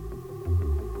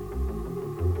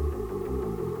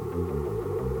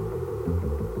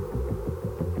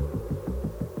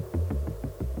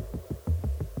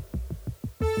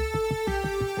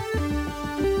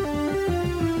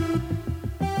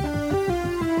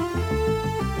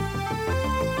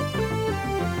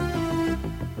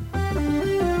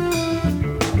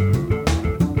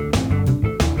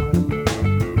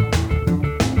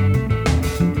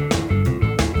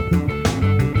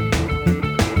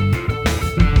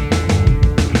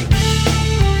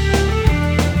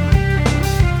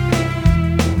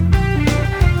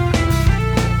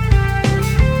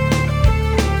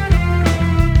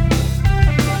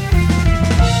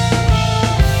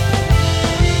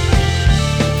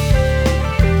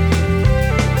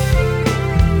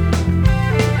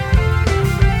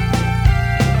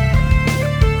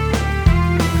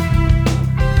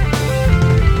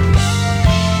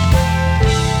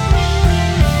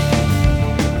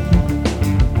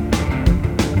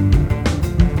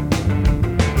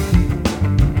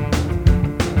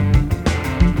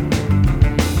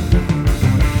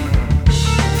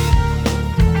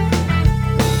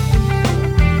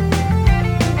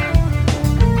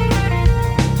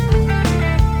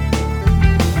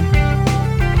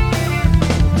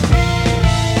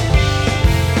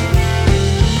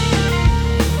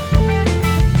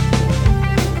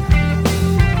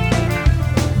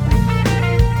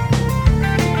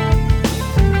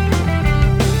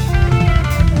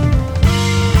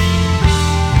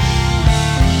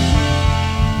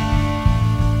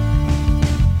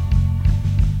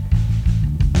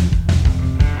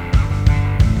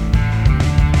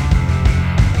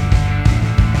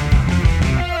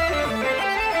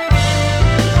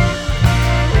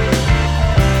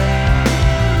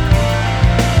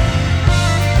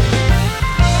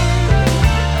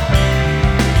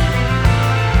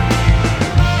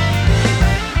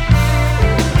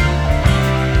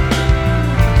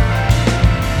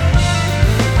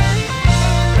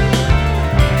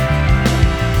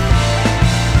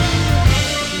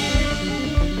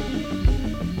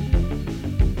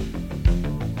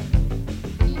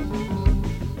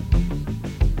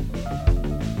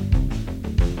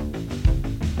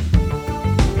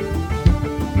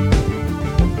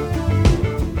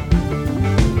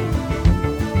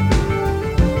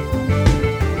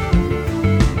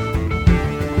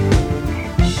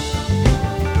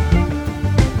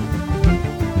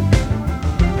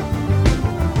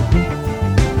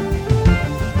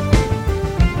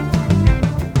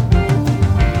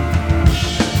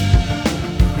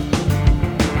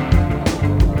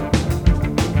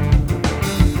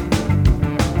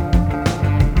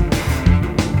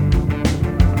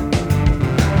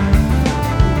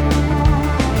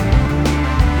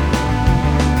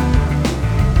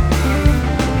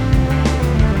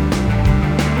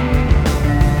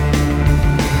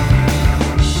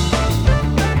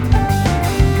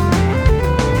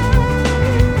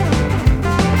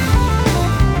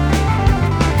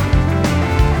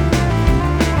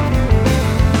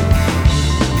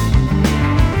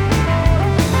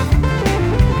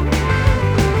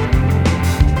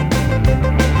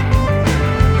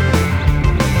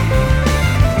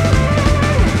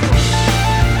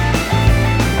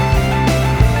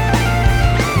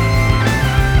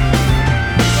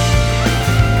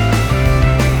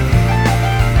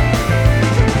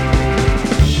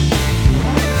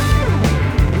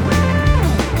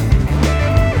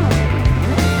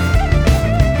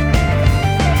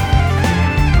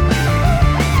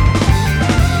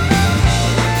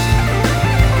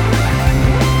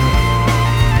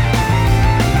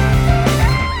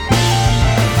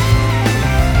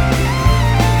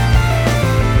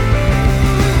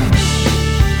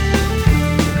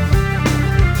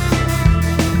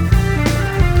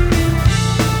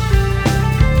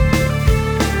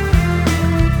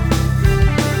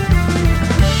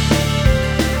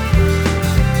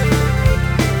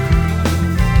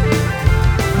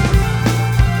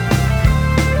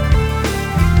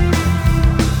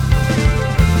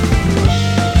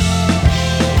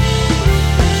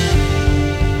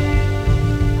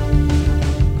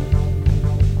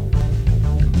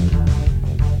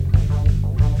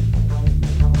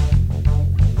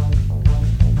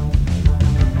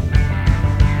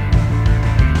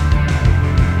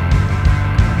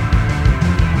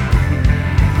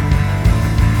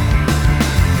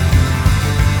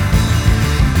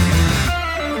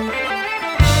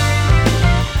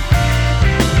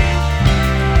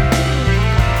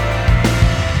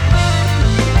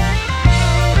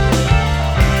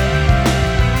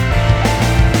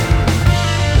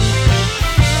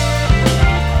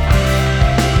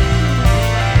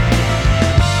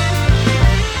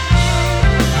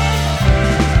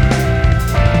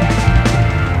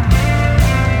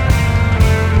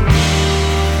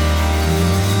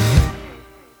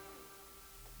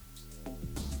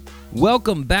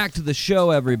 Welcome back to the show,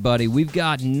 everybody. We've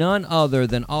got none other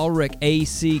than Ulrich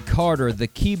A.C. Carter, the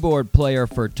keyboard player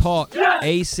for Talk.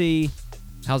 AC,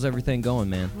 how's everything going,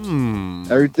 man?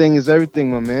 Everything is everything,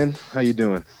 my man. How you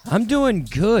doing? I'm doing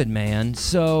good, man.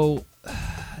 So,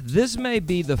 this may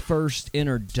be the first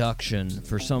introduction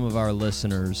for some of our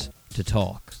listeners to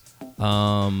Talk.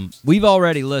 We've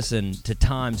already listened to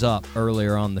Time's Up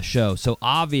earlier on the show, so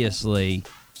obviously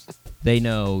they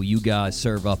know you guys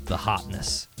serve up the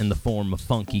hotness in the form of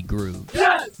funky grooves.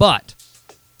 But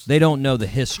they don't know the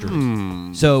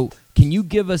history. So can you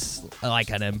give us like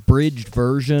an abridged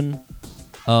version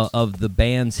of the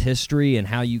band's history and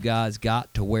how you guys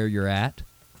got to where you're at?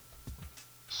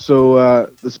 So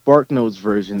the Spark Notes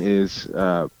version is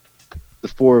the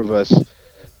four of us,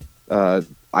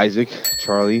 Isaac,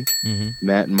 Charlie,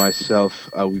 Matt, and myself.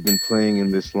 We've been playing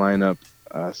in this lineup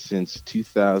since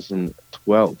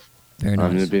 2012. Very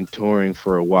nice. We've been touring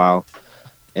for a while,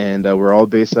 and we're all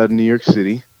based out of New York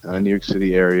City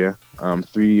area.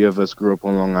 Three of us grew up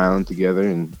on Long Island together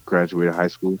and graduated high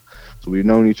school, so we've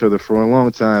known each other for a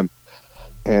long time,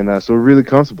 and so we're really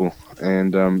comfortable.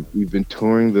 And we've been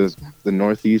touring the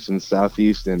Northeast and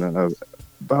Southeast, and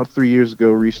about 3 years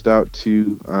ago reached out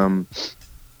to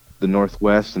the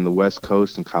Northwest and the West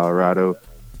Coast in Colorado,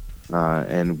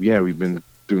 and we've been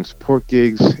doing support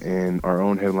gigs and our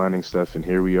own headlining stuff, and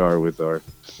here we are with I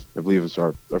believe it's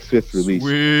our fifth release.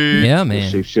 Sweet. Yeah,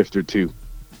 man. Shapeshifter 2.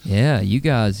 Yeah, you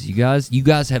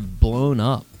guys have blown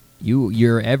up.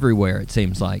 You're everywhere, it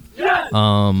seems like.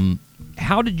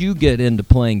 How did you get into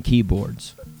playing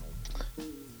keyboards?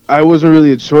 I wasn't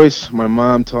really a choice. My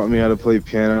mom taught me how to play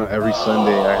piano. Every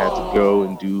Sunday I had to go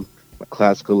and do my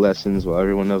classical lessons while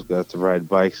everyone else got to ride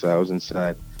bikes. I was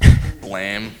inside.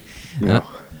 Blam.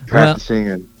 Practicing.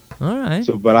 And all right.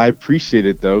 So, but I appreciate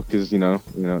it though, because in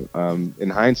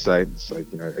hindsight, it's like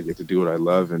I get to do what I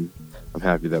love, and I'm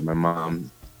happy that my mom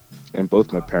and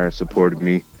both my parents supported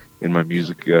me in my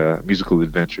musical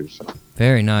adventures. So.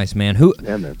 Very nice, man.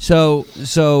 Yeah, man. So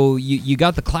you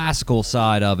got the classical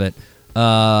side of it.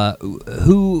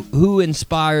 Who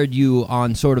inspired you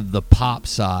on sort of the pop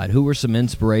side? Who were some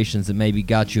inspirations that maybe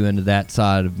got you into that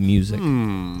side of music?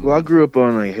 Well, I grew up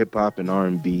on like hip hop and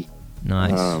R&B.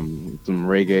 Nice. Some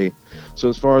reggae. So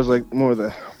as far as like more of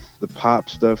the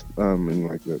pop stuff, and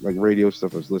like radio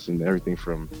stuff, I was listening to everything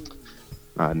from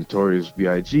Notorious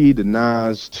B.I.G. to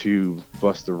Nas to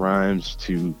Busta Rhymes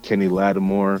to Kenny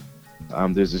Lattimore.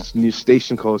 There's this new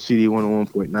station called CD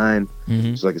 101.9.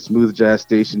 It's like a smooth jazz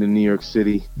station in New York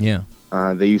City. Yeah.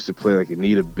 They used to play like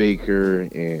Anita Baker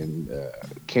and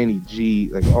Kenny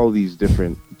G, like all these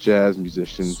different jazz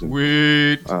musicians.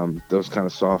 Sweet. And, those kind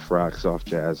of soft rock, soft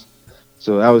jazz.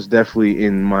 So that was definitely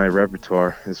in my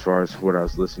repertoire as far as what I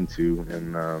was listening to.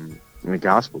 And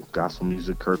gospel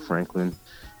music, Kirk Franklin,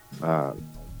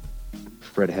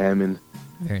 Fred Hammond,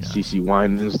 C.C.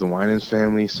 Winans, the Winans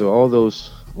family. So all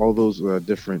those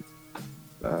different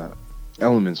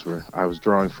elements where I was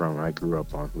drawing from, I grew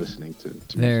up on listening to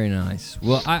Very nice.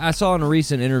 Well, I saw in a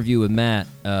recent interview with Matt,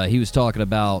 he was talking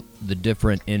about the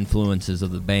different influences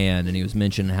of the band, and he was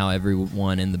mentioning how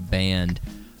everyone in the band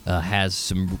has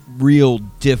some real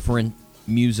different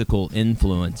musical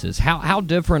influences. How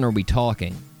different are we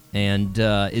talking? And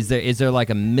is there like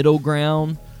a middle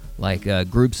ground, like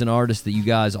groups and artists that you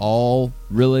guys all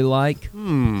really like?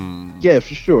 Yeah,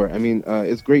 for sure. I mean,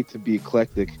 it's great to be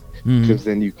eclectic because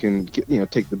then you can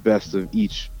take the best of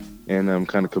each and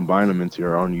kind of combine them into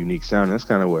your own unique sound. And that's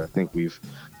kind of what I think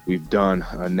we've done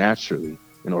naturally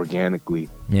and organically.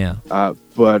 Yeah.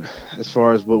 But as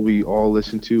far as what we all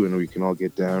listen to and we can all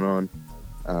get down on,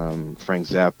 Frank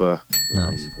Zappa,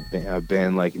 nice. A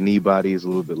band like Kneebody is a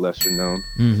little bit lesser known.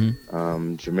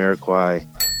 Jamiroquai,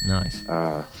 nice.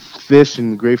 Fish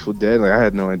and Grateful Dead. Like I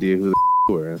had no idea who the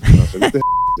were. I was like, what the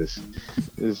is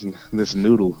this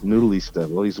noodly stuff?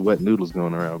 All these wet noodles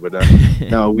going around. But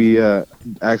no, we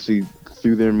actually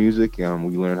through their music, we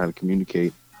learned how to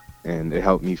communicate, and it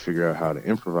helped me figure out how to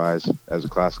improvise as a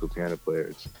classical piano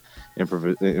player.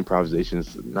 Improvisation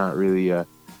is not really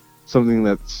something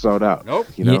that's sought out. Nope.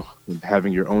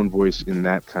 Having your own voice in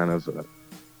that kind of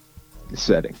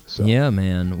setting. So. Yeah,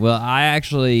 man. Well, I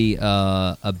actually,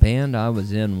 a band I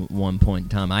was in one point in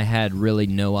time, I had really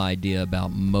no idea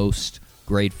about most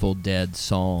Grateful Dead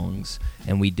songs,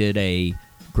 and we did a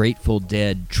Grateful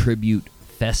Dead tribute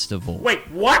festival. Wait,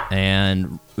 what?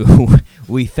 And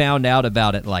we found out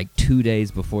about it like 2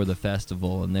 days before the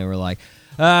festival, and they were like,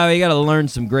 we got to learn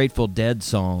some Grateful Dead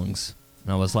songs.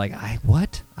 And I was like,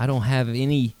 what? I don't have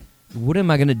any. What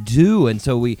am I going to do? And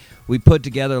so we put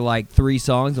together like 3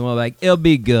 songs, and we're like, it'll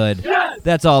be good.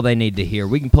 That's all they need to hear.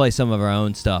 We can play some of our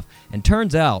own stuff. And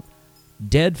turns out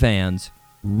Dead fans,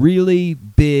 really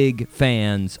big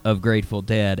fans of Grateful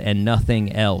Dead and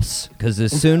nothing else. Because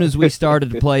as soon as we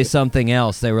started to play something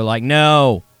else, they were like,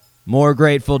 "No, more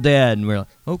Grateful Dead," and we're like,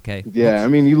 "Okay." Yeah, I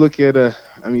mean, you look at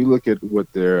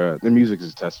what their music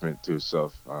is a testament to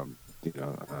itself.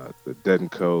 The Dead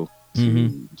and Co.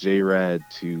 to J-Rad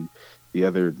to the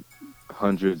other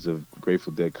hundreds of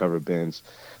Grateful Dead cover bands.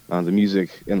 The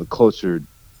music and the culture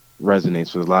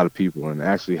resonates with a lot of people, and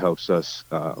actually helps us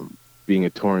being a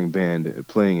touring band,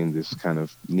 playing in this kind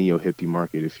of neo-hippie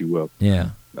market, if you will. Yeah.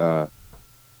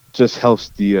 Just helps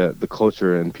the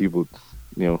culture and people,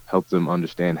 help them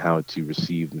understand how to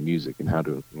receive the music and how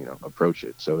to, approach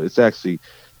it. So it's actually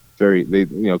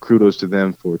kudos to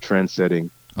them for trend setting.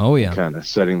 Oh yeah. Kind of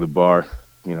setting the bar,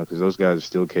 because those guys are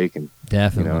still caking.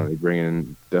 Definitely. They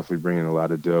definitely bring in a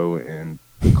lot of dough and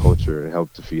the culture and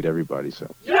help to feed everybody.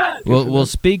 So. Well,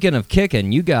 speaking of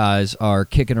kicking, you guys are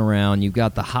kicking around. You've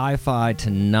got the Hi-Fi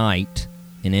tonight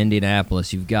in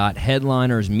Indianapolis. You've got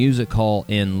Headliners Music Hall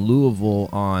in Louisville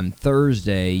on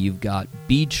Thursday. You've got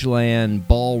Beachland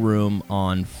Ballroom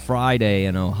on Friday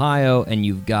in Ohio, and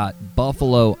you've got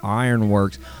Buffalo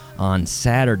Ironworks on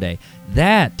Saturday.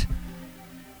 That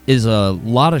is a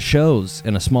lot of shows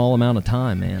in a small amount of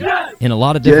time, man. In a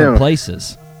lot of different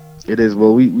places. It is.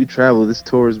 Well, we travel. This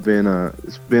tour has been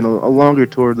it's been a longer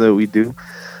tour that we do.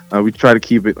 We try to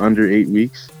keep it under 8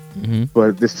 weeks,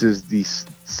 but this is the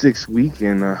 6th week,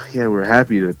 and we're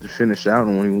happy to finish out,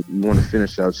 and we want to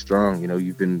finish out strong.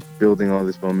 You've been building all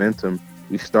this momentum.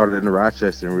 We started in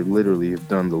Rochester, and we literally have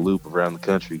done the loop around the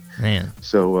country. Man.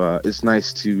 So it's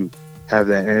nice to have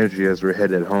that energy as we're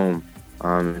headed home,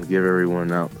 and give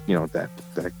everyone out, that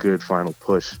good final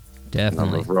push.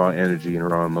 Definitely. Of raw energy and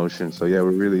raw emotion. So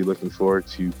we're really looking forward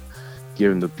to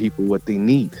giving the people what they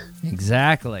need.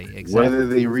 Exactly. Whether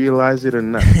they realize it or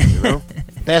not,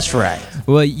 That's right.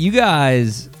 Well, you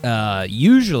guys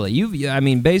usually,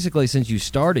 basically since you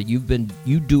started, you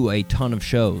do a ton of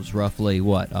shows, roughly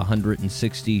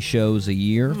 160 shows a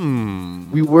year?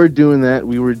 We were doing that.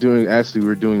 We were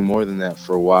doing more than that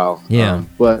for a while. Yeah.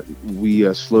 But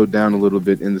we slowed down a little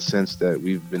bit in the sense that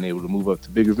we've been able to move up to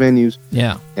bigger venues.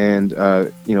 Yeah. And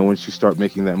once you start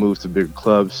making that move to bigger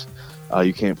clubs,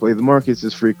 you can't play the markets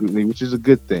as frequently, which is a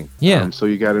good thing. Yeah. So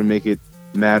you got to make it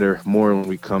matter more when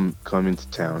we come into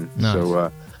town.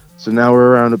 Nice. So now we're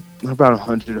around about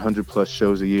 100 plus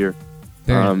shows a year,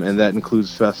 nice. And that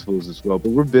includes festivals as well.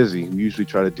 But we're busy. We usually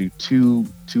try to do two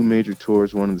major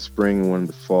tours, one in the spring and one in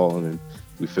the fall, and then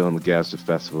we fill in the gaps of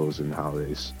festivals and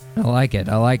holidays. I like it.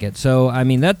 So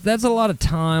that's a lot of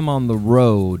time on the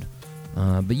road,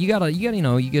 but you get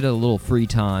a little free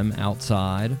time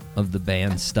outside of the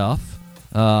band stuff.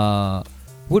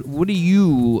 What do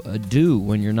you do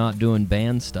when you're not doing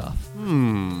band stuff?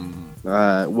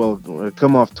 Well, when I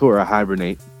come off tour, I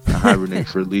hibernate.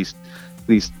 For at least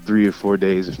 3 or 4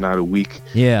 days, if not a week.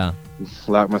 Yeah.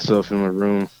 Lock myself in my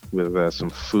room with some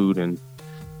food and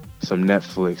some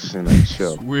Netflix and a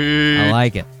chill. Sweet. I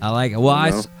like it.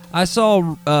 Well, I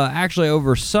saw actually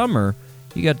over summer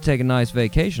you got to take a nice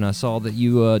vacation. I saw that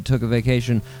you took a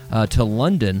vacation to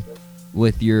London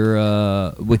with your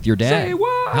dad. Say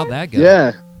what? How'd that go?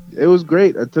 Yeah, it was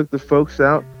great. I took the folks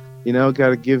out. Got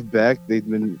to give back. They've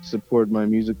been supporting my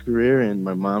music career, and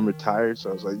my mom retired, so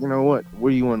I was like, you know what?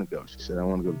 Where do you want to go? She said, I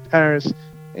want to go to Paris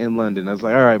and London. I was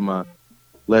like, all right, Ma,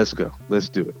 let's go. Let's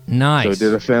do it. Nice. So I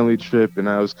did a family trip, and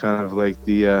I was kind of like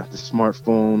the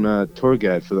smartphone tour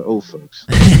guide for the old folks.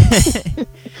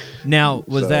 Now,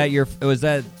 was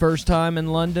that first time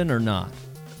in London or not?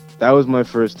 That was my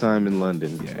first time in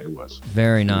London. Yeah, it was.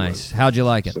 Very nice. How'd you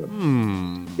like it? So,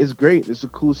 it's great. It's a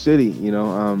cool city.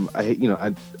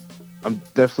 I'm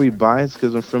definitely biased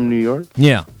because I'm from New York.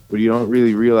 Yeah. But you don't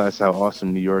really realize how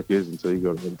awesome New York is until you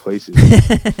go to other places.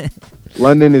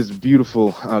 London is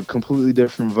beautiful, completely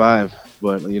different vibe.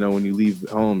 But, when you leave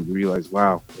home, you realize,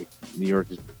 wow, New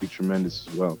York is pretty tremendous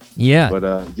as well. Yeah. But,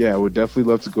 I would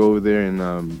definitely love to go over there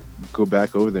and go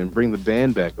back over there and bring the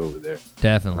band back over there.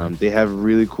 Definitely. They have a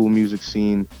really cool music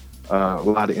scene, a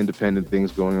lot of independent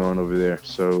things going on over there.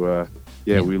 So,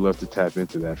 we'd love to tap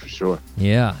into that for sure.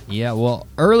 Yeah. Well,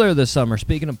 earlier this summer,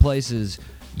 speaking of places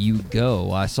you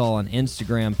go, I saw an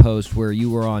Instagram post where you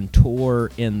were on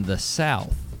tour in the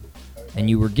South, and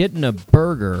you were getting a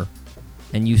burger,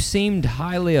 and you seemed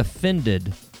highly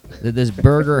offended that this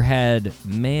burger had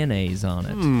mayonnaise on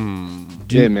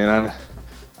it. Yeah, man,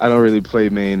 I don't really play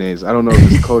mayonnaise. I don't know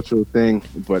if it's a cultural thing,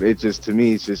 but to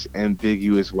me, it's just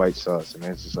ambiguous white sauce. And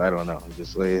it's just, I don't know. It's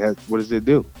just like, what does it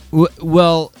do?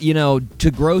 Well,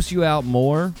 to gross you out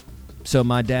more, so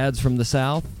my dad's from the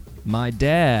South, my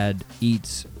dad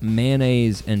eats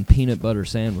mayonnaise and peanut butter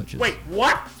sandwiches. Wait,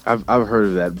 what? I've heard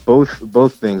of that.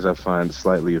 Both things I find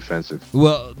slightly offensive.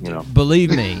 Well,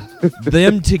 believe me,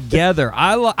 them together,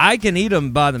 I can eat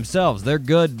them by themselves. They're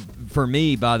good for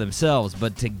me by themselves,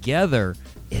 but together,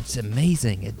 it's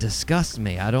amazing. It disgusts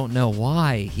me. I don't know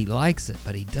why he likes it,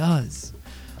 but he does.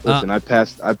 Listen, I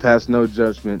pass no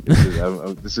judgment.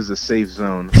 This is a safe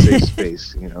zone, a safe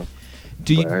space.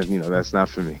 That's not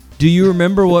for me. Do you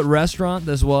remember what restaurant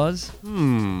this was? Where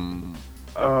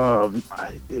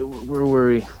were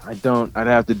we? I don't. I'd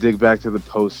have to dig back to the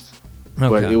post. Okay.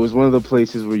 But it was one of the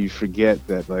places where you forget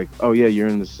that, like, oh yeah, you're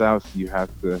in the South. You have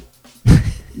to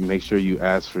make sure you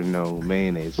ask for no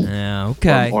mayonnaise. Yeah.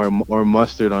 Okay. Or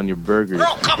mustard on your burgers.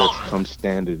 That comes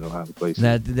standard in a lot of places.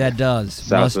 That does.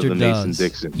 South Mustard of the does.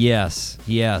 Mason-Dixon. Yes.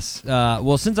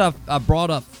 Well, since I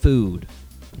brought up food,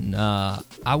 I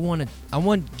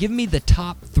want give me the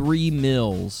top 3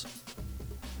 meals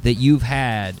that you've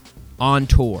had on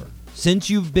tour since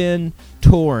you've been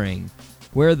touring.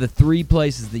 Where are the 3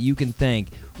 places that you can think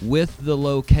with the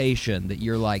location that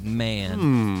you're like,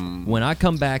 man, when I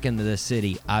come back into this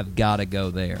city, I've got to go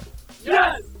there?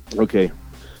 Yes. Okay.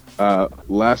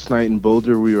 Last night in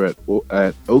Boulder, we were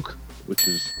at Oak, which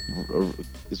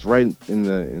is right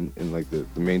in like the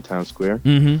main town square.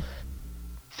 Mm-hmm.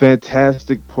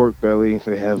 Fantastic pork belly.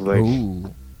 They have like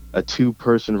a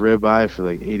 2-person ribeye for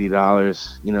like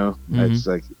 $80. It's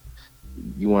like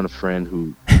you want a friend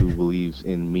who believes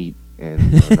in meat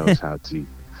and knows how to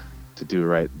do it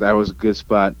right. That was a good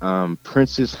spot.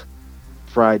 Princess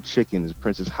Fried Chicken is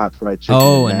Princess Hot Fried Chicken.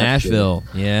 Oh, in Nashville.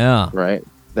 Yeah. Right.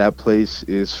 That place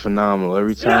is phenomenal.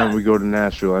 Every time we go to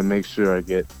Nashville, I make sure I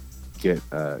get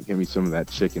me some of that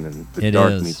chicken and the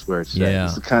dark meat's where it's at.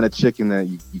 It's the kind of chicken that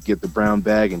you get the brown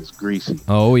bag and it's greasy.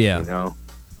 Oh yeah.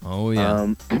 Oh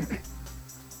yeah.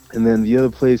 And then the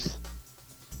other place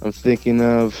I'm thinking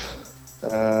of,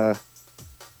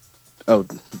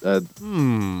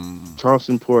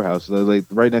 Charleston Poorhouse. Like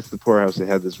right next to the Poorhouse, they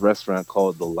had this restaurant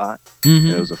called The Lot. Mm-hmm.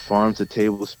 And it was a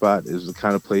farm-to-table spot. It was the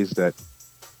kind of place that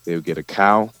they would get a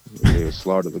cow, they would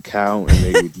slaughter the cow, and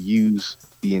they would use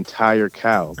the entire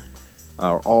cow,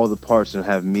 all the parts, and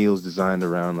have meals designed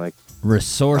around like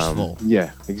resourceful. Yeah,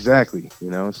 exactly.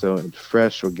 So it's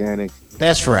fresh, organic.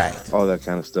 That's right. All that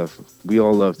kind of stuff. We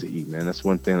all love to eat, man. That's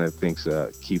one thing that I think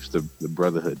keeps the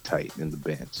brotherhood tight in the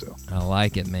band. So I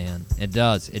like it, man. It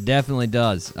does. It definitely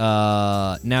does.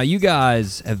 Now you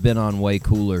guys have been on way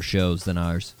cooler shows than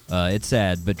ours. It's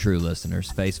sad but true,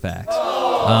 listeners. Face facts.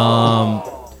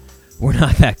 We're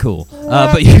not that cool.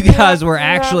 But you guys were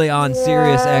actually on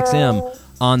Sirius XM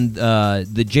on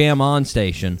the Jam On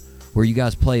station where you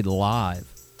guys played live.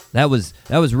 That was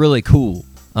really cool.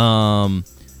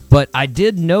 But I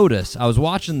did notice, I was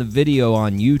watching the video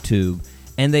on YouTube,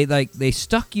 and they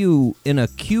stuck you in a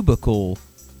cubicle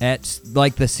at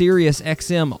like the Sirius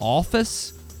XM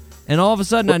office, and all of a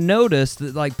sudden I noticed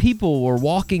that like people were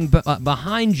walking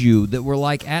behind you that were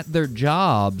like at their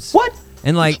jobs. What?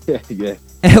 And like yeah.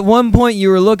 At one point you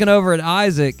were looking over at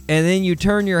Isaac, and then you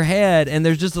turn your head and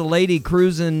there's just a lady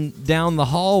cruising down the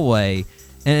hallway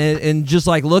and just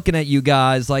like looking at you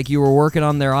guys like you were working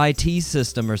on their IT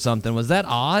system or something. Was that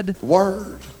odd?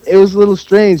 Word. It was a little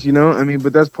strange,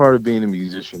 but that's part of being a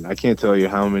musician. I can't tell you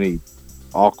how many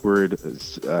awkward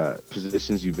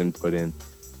positions you've been put in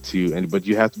but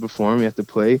you have to perform, you have to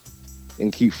play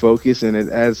and keep focused, and it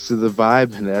adds to the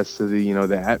vibe and adds to the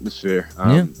the atmosphere.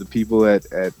 The people at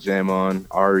Jam On,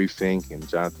 Ari Fink and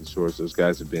Jonathan Shores, those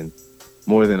guys have been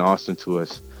more than awesome to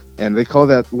us. And they call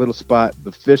that little spot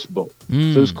the Fishbowl.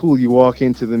 So it's cool. You walk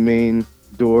into the main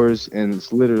doors, and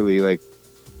it's literally like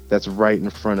that's right in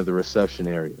front of the reception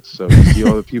area. So you see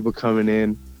all the people coming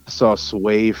in. I saw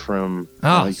Sway from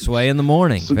Sway in the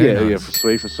Morning. So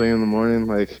for Sway in the Morning.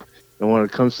 Like, I want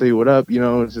to come say what up.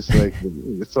 It's just like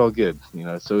it's all good.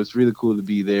 So it's really cool to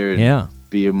be there and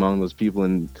be among those people.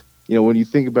 And when you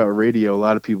think about radio, a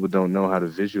lot of people don't know how to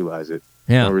visualize it.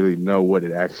 Yeah, don't really know what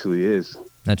it actually is.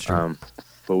 That's true.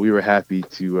 But we were happy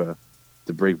to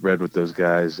break bread with those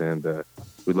guys, and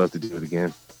we'd love to do it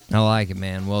again. I like it,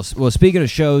 man. Well, speaking of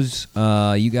shows,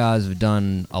 you guys have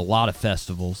done a lot of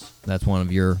festivals. That's one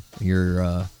of your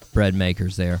bread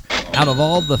makers there. Out of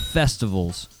all the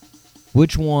festivals,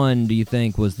 which one do you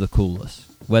think was the coolest?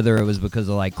 Whether it was because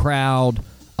of like crowd,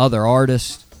 other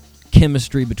artists,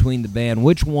 chemistry between the band,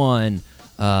 which one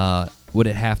would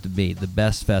it have to be the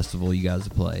best festival you guys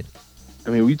have played? I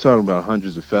mean, we talking about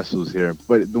hundreds of festivals here,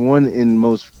 but the one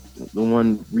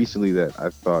recently that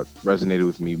I thought resonated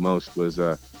with me most was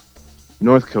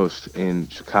North Coast in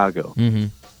Chicago. Mm-hmm.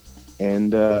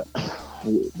 And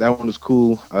that one was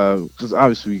cool because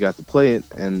obviously we got to play it,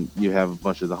 and you have a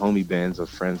bunch of the homie bands of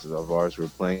friends of ours who were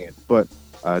playing it. But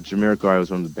Jamiroquai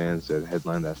was one of the bands that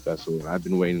headlined that festival, and I've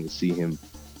been waiting to see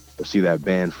that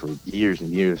band for years and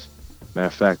years. Matter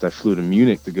of fact, I flew to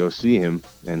Munich to go see him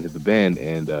and the band,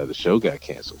 and the show got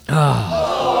canceled.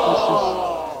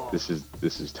 Oh. This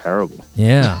is terrible.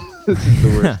 Yeah. This is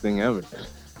the worst thing ever.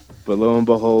 But lo and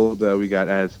behold, we got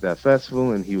added to that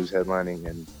festival, and he was headlining,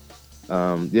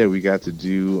 and we got to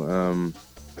do a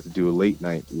late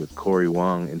night with Corey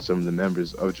Wong and some of the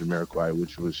members of Jamiroquai,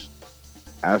 which was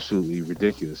absolutely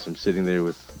ridiculous. I'm sitting there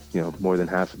with more than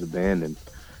half of the band and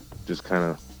just kind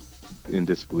of in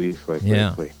disbelief, like,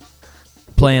 wait,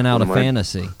 playing out a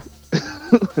fantasy.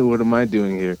 What am I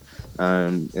doing here?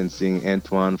 And seeing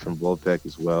Antoine from Volpec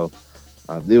as well.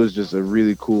 It was just a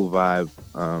really cool vibe,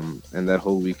 and that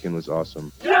whole weekend was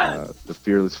awesome. The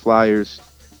Fearless Flyers,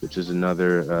 which is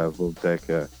another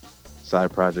Volpec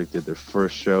side project, did their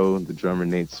first show. The drummer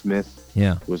Nate Smith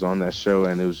was on that show,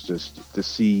 and it was just to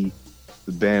see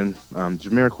the band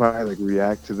Jamiroquai like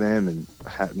react to them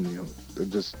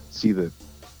and just see the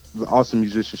awesome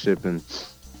musicianship and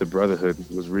the brotherhood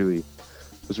was really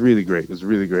great. It was a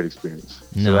really great experience.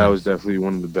 Nice. So that was definitely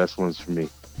one of the best ones for me.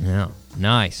 Yeah,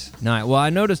 nice. Well, I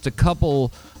noticed a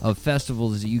couple of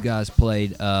festivals that you guys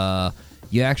played.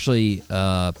 You actually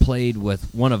played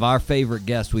with one of our favorite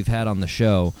guests we've had on the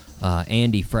show,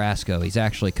 Andy Frasco. He's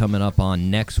actually coming up on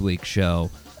next week's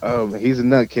show. Oh, he's a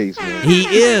nutcase, man. He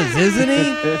is, isn't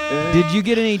he? Did you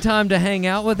get any time to hang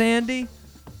out with Andy?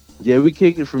 Yeah, we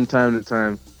kick it from time to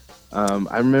time.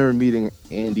 I remember meeting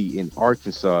Andy in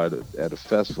Arkansas at a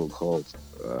festival called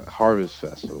Harvest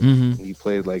Festival. Mm-hmm. He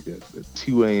played like a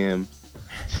 2 a.m.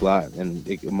 slot, and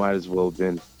it might as well have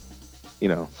been,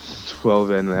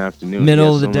 12 in the afternoon.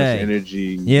 Middle of the day. Much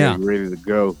energy, ready to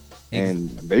go. And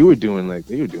they were doing like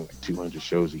 200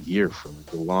 shows a year for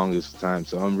the longest time.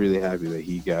 So I'm really happy that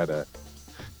he got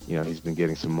he's been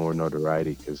getting some more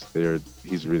notoriety because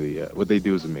he's really what they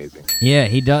do is amazing. Yeah,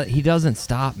 he doesn't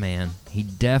stop, man. He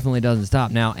definitely doesn't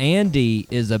stop. Now Andy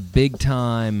is a big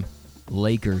time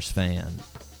Lakers fan.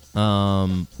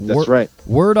 That's right.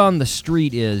 Word on the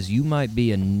street is you might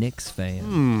be a Knicks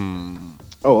fan.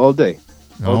 Oh, all day.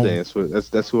 All day.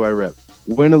 That's who I rep.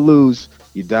 Win or lose,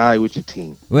 you die with your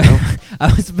team. Well,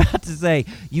 I was about to say,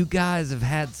 you guys have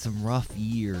had some rough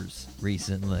years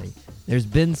recently. There's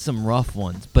been some rough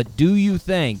ones. But do you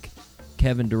think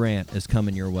Kevin Durant is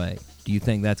coming your way? Do you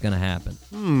think that's going to happen?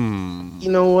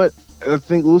 You know what? I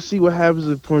think we'll see what happens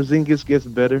if Porzingis gets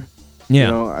better.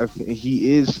 Yeah. I think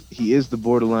he is the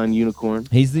borderline unicorn.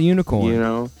 He's the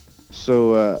unicorn.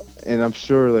 So, and I'm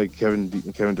sure like Kevin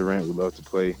Durant would love to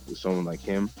play with someone like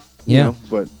him. Yeah.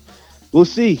 But we'll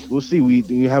see.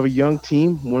 We have a young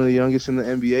team, one of the youngest in the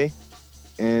NBA,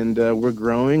 and we're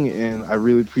growing. And I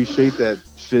really appreciate that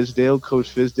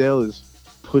Coach Fizdale is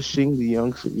pushing the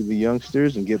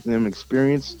youngsters and getting them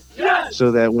experience, so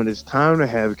that when it's time to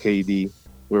have KD,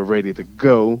 we're ready to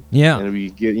go. Yeah. And we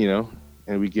get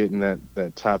in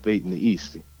that top 8 in the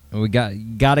East. We got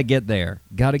to get there.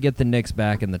 Got to get the Knicks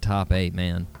back in the top 8,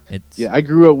 man. I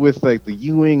grew up with like the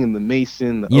Ewing and the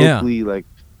Mason, the Oakley, like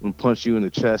and punch you in the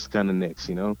chest kind of Knicks,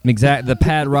 Exactly. The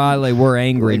Pat Riley, we're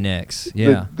angry Knicks.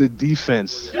 Yeah. The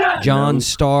defense. John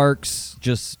Starks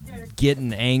just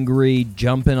getting angry,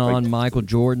 jumping on Michael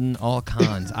Jordan, all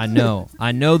kinds. I know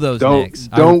those Knicks.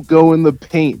 Don't go in the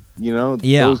paint,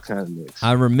 those kind of Knicks.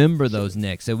 I remember those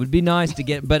Knicks. It would be nice to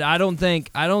get, but I don't think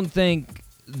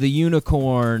the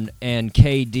unicorn and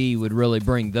KD would really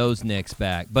bring those Knicks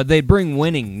back, but they'd bring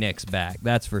winning Knicks back.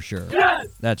 That's for sure.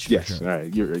 That's for sure. All right,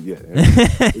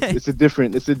 it's a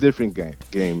different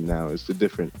game now. It's a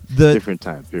different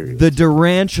time period. The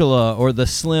Durantula or the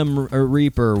Slim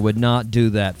Reaper would not do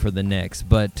that for the Knicks,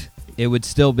 but it would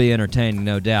still be entertaining,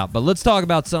 no doubt. But let's talk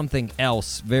about something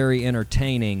else very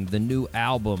entertaining. The new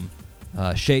album,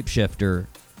 Shapeshifter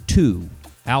 2,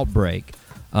 Outbreak.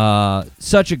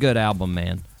 Such a good album,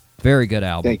 man. Very good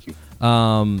album. Thank you.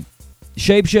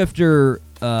 Shapeshifter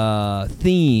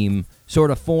theme sort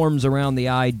of forms around the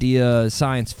idea of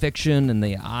science fiction and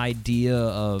the idea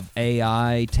of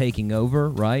AI taking over,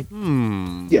 right?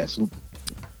 Yes.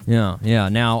 Yeah.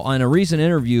 Now, in a recent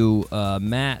interview,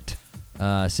 Matt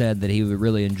said that he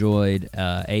really enjoyed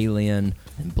Alien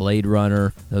and Blade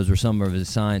Runner. Those were some of his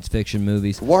science fiction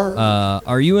movies.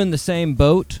 Are you in the same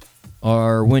boat?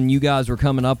 Or when you guys were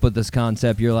coming up with this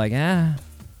concept, you're like,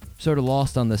 sort of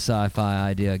lost on this sci-fi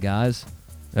idea, guys?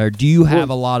 Or do you have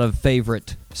a lot of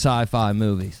favorite sci-fi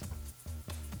movies?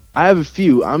 I have a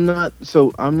few. I'm not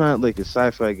like a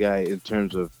sci-fi guy in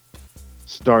terms of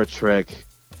Star Trek,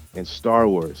 and Star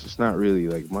Wars. It's not really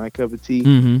like my cup of tea.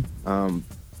 Mm-hmm.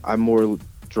 I'm more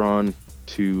drawn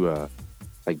to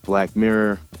like Black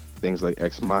Mirror, things like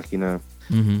Ex Machina,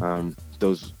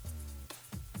 those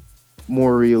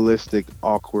more realistic,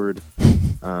 awkward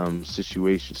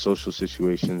situations, social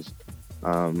situations,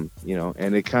 you know,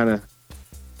 and it kind of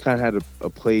had a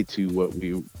play to what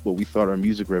we thought our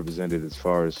music represented as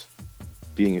far as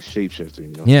being a shapeshifter,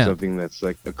 you know, something that's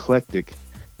like eclectic,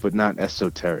 but not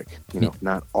esoteric, you know,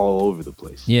 not all over the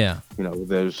place. Yeah. You know,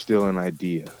 there's still an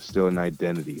idea, still an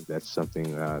identity. That's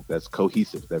something that's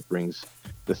cohesive, that brings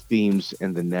the themes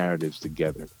and the narratives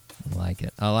together. I like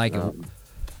it.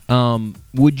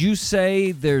 Would you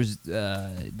say there's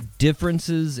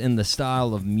differences in the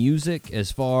style of music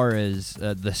as far as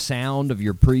the sound of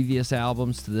your previous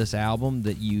albums to this album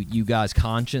that you guys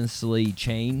consciously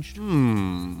changed?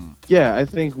 Yeah, I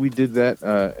think we did that,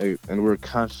 and we're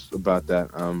conscious about that.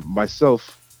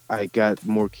 Myself, I got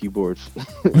more keyboards,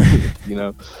 you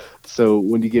know. So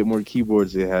when you get more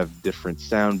keyboards, they have different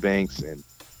sound banks and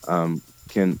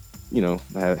can, you know,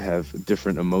 have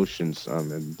different emotions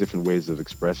and different ways of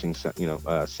expressing, you know,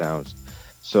 sounds.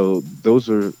 So those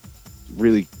are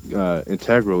really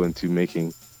integral into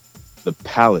making the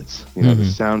palettes, you know, the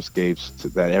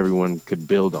soundscapes that everyone could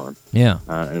build on. Yeah.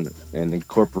 And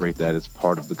incorporate that as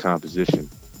part of the composition.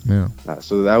 Yeah.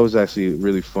 So that was actually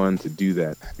really fun to do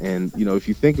that. And, you know, if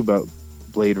you think about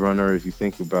Blade Runner, if you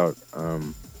think about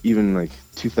even like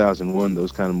 2001,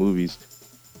 those kind of movies,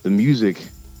 the music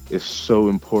is so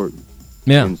important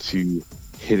into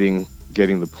getting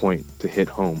the point to hit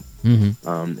home.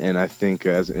 And I think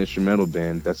as an instrumental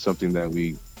band, that's something that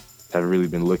we have really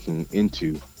been looking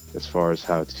into as far as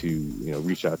how to, you know,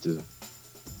 reach out to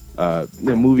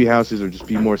movie houses or just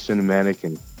be more cinematic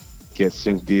and get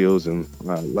sync deals and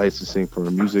licensing for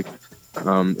our music.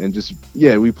 And just,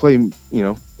 we play, you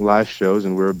know, live shows,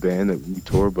 and we're a band that we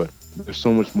tour, but there's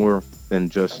so much more than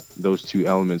just those two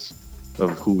elements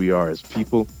of who we are as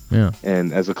people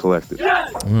and as a collective.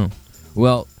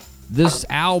 Well, this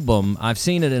album, I've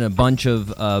seen it in a bunch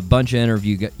of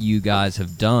interview you guys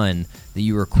have done, that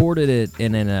you recorded it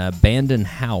in an abandoned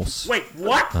house. Wait,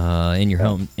 what? In your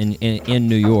home in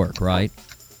New York, right?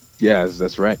 Yeah,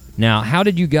 that's right. Now, how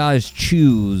did you guys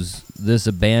choose this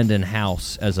abandoned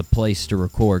house as a place to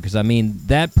record? Because, I mean,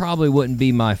 that probably wouldn't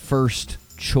be my first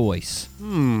choice.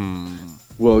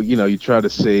 Well, you know, you try to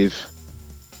save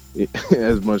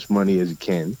as much money as you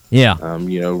can. Yeah.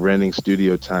 You know, renting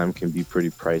studio time can be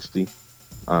pretty pricey,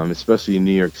 especially in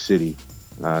New York City.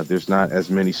 There's not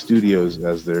as many studios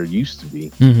as there used to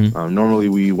be. Normally,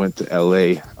 we went to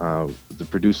L.A. The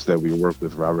producer that we work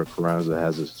with, Robert Carranza,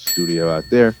 has a studio out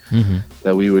there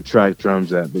that we would track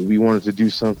drums at. But we wanted to do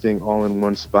something all in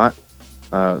one spot.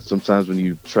 Sometimes when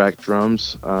you track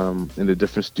drums in a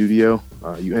different studio,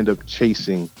 you end up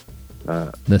chasing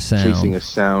the sound. Chasing a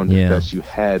sound that you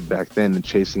had back then and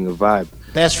chasing a vibe.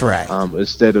 That's right.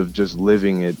 Instead of just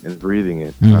living it and breathing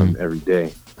it every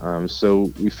day.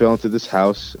 So we fell into this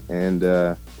house, and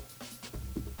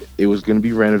it was going to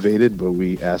be renovated, but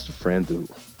we asked a friend to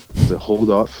hold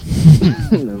off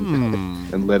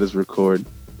and let us record.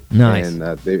 Nice. And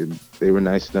they were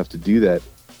nice enough to do that.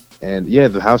 And yeah,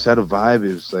 the house had a vibe.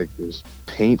 It was like there was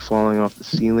paint falling off the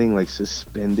ceiling, like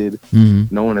suspended.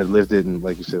 No one had lived it in,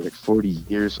 like you said, like 40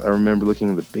 years. I remember looking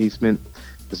in the basement.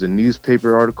 There's a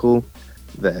newspaper article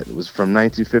that was from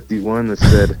 1951 that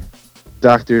said,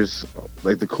 doctors,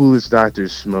 like the coolest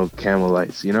doctors smoke Camel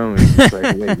Lights, you know? And it's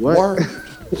like, wait, what?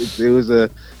 It was a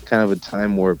kind of a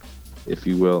time warp, if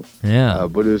you will. Yeah.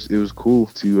 But it was cool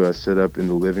to set up in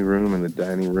the living room and the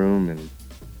dining room, and,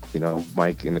 you know,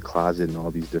 Mike in the closet and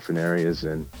all these different areas,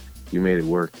 and you made it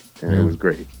work, and it was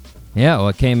great. Yeah, well,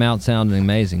 it came out sounding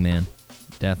amazing, man.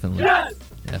 Definitely. Yes!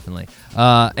 Definitely.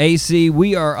 AC,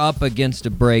 we are up against a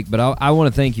break, but I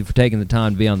want to thank you for taking the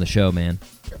time to be on the show, man.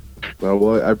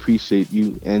 Well, I appreciate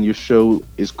you, and your show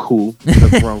is cool.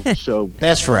 Nothing wrong with the show.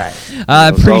 That's right. I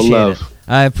appreciate it.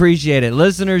 I appreciate it.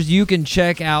 Listeners, you can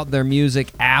check out their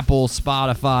music, Apple,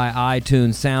 Spotify,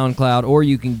 iTunes, SoundCloud, or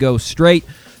you can go straight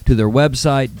to their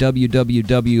website,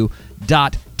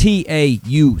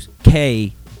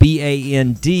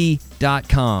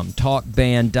 www.taukband.com,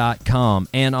 talkband.com,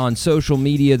 and on social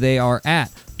media they are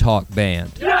at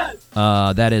talkband. Yes!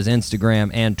 That is Instagram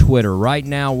and Twitter. Right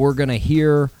now we're going to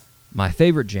hear my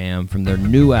favorite jam from their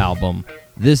new album.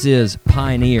 This is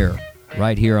Pioneer,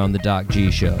 right here on the Doc G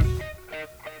Show.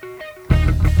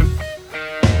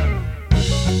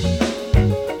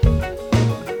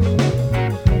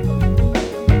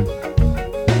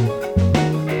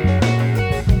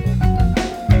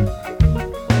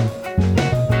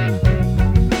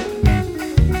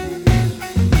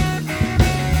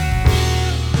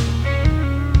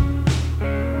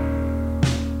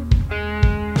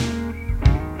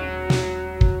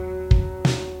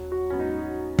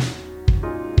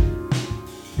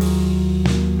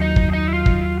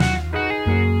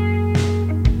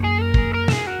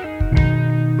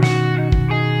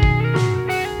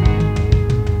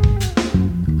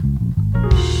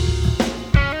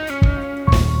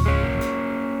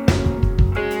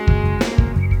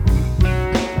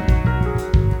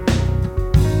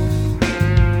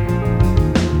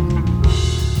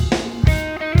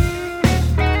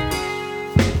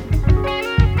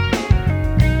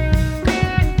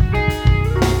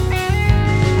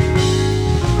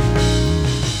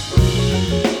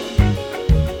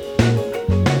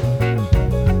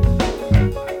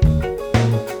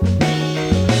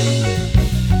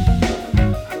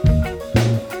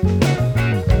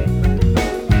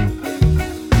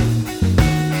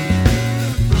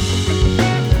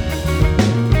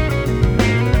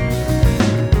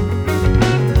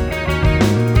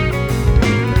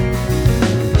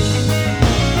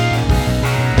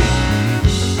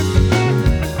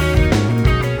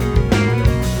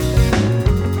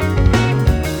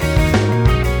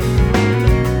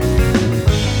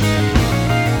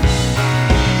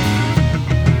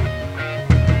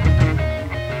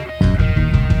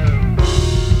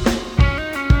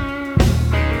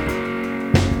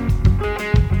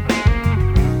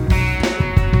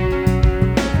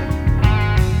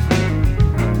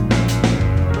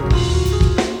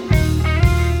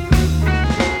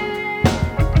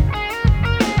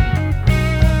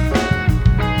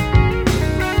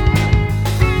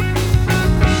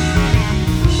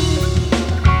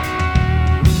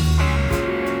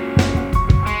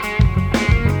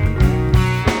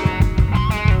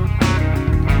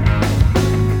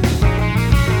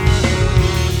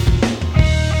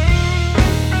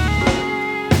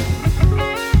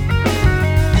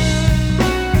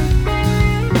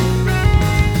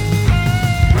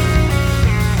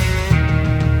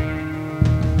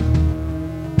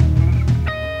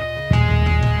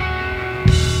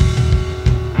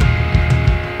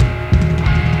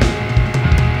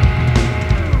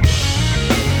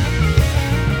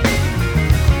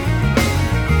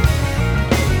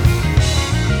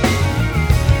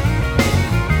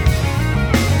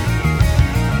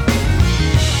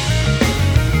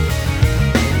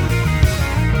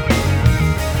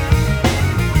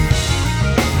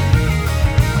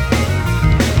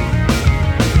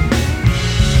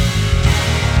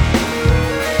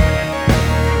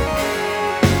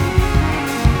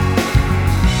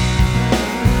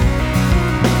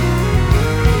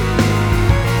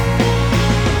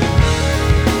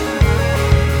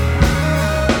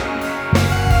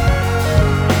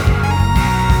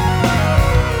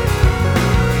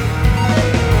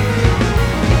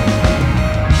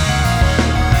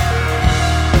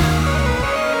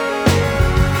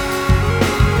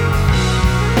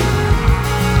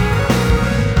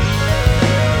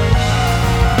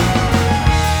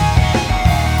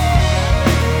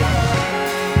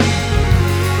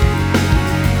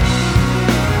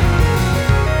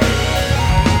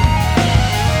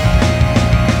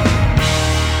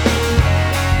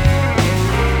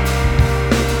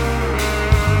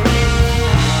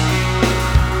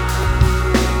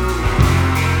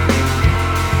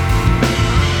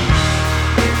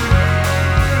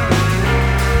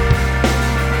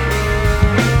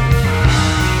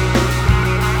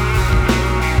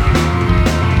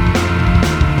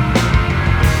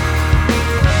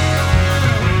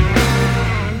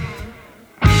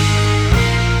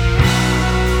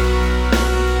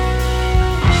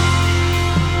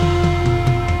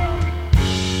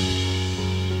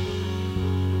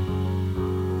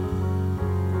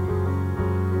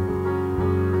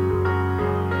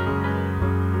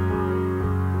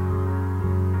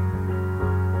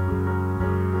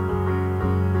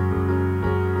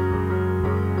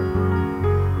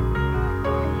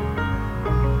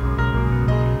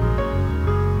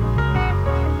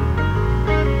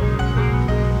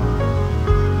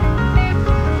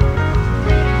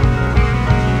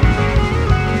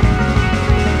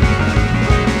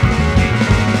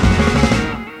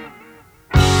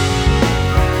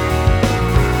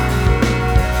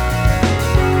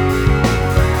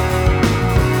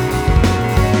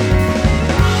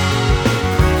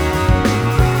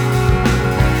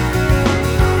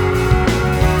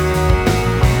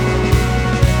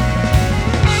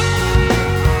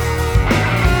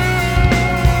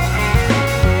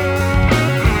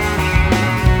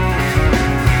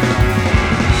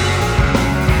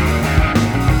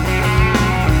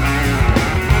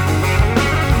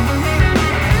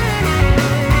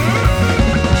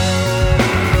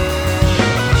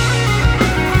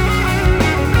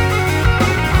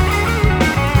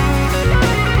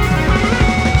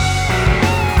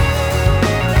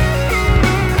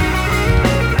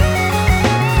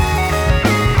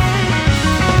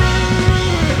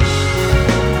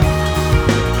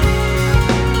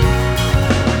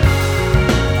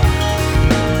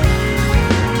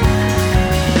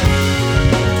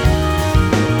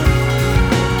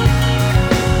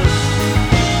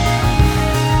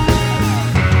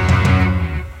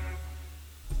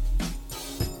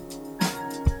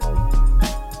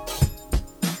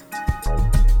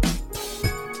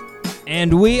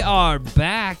 And we are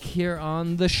back here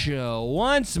on the show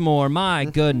once more. My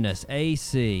goodness,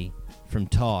 AC from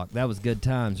Talk. That was good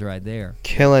times right there.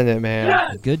 Killing it,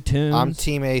 man. Good tunes. I'm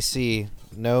Team AC.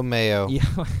 No mayo.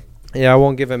 Yeah, I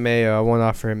won't give him mayo. I won't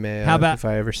offer him mayo if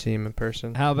I ever see him in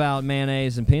person. How about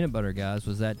mayonnaise and peanut butter, guys?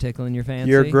 Was that tickling your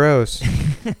fancy? You're gross.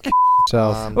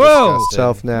 Self. Whoa.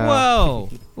 Self now.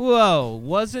 Whoa.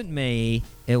 Wasn't me.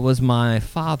 It was my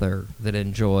father that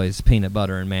enjoys peanut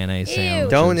butter and mayonnaise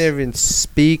sandwiches. Don't even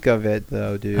speak of it,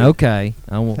 though, dude. Okay.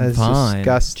 I won't. That's fine.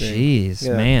 disgusting. Jeez,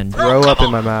 Yeah. man. Grow up in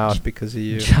my mouth because of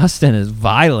you. Justin is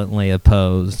violently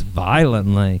opposed.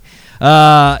 Violently.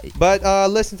 But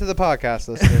listen to the podcast,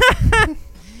 listener.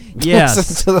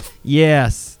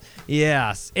 Yes.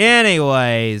 Yes.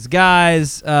 Anyways,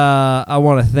 guys, I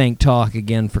want to thank Talk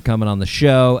again for coming on the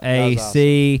show.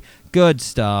 AC, good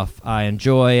stuff. I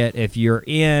enjoy it. If you're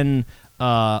in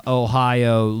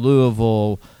Ohio,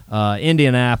 Louisville,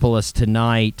 Indianapolis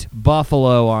tonight,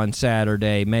 Buffalo on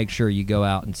Saturday, make sure you go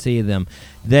out and see them.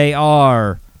 They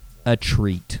are a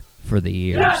treat for the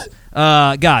ears.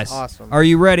 Guys, awesome. Are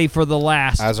you ready for the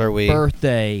last As are we.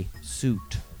 birthday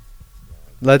suit?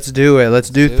 Let's do it. Let's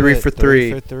do 3 for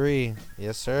 3. 3 for 3.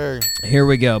 Yes, sir. Here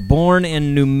we go. Born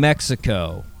in New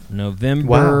Mexico,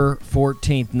 November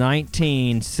 14th,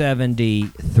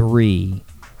 1973.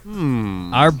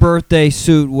 Our birthday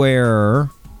suit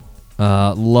wearer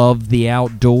loved the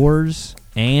outdoors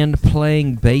and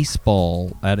playing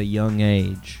baseball at a young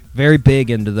age. Very big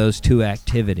into those two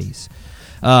activities.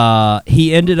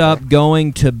 He ended up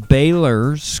going to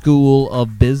Baylor School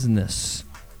of Business.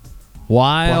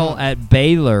 While at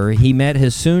Baylor, he met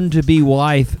his soon-to-be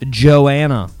wife,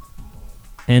 Joanna.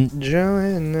 And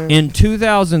in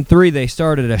 2003, they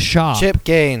started a shop. Chip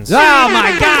Gaines. Oh,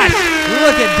 my gosh!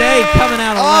 Look at Dave coming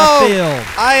out of left field.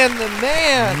 I am the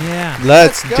man. Yeah.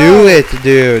 Let's do it,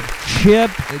 dude.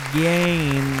 Chip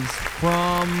Gaines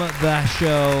from the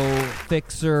show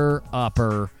Fixer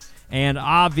Upper. And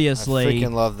obviously, I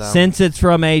freaking love them. Since it's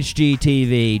from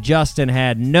HGTV, Justin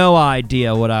had no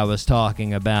idea what I was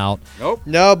talking about. Nope.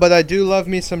 No, but I do love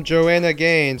me some Joanna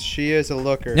Gaines. She is a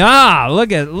looker. Ah,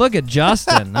 look at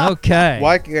Justin. Okay.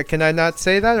 Why can I not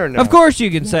say that or no? Of course you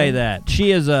can say that.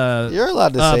 She is You're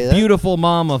allowed to say that. Beautiful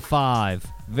mom of 5.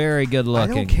 Very good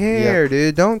looking. I don't care,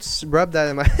 dude. Don't rub that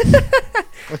in my.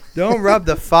 Don't rub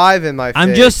the 5 in my face.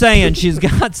 I'm just saying she's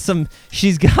got some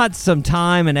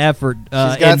time and effort she's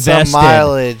got invested some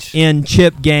mileage in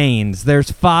Chip Gaines.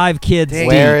 There's 5 kids deep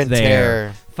wear and there.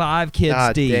 tear. 5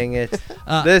 kids deep. Dang it.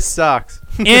 This sucks.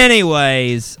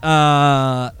 Anyways,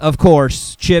 of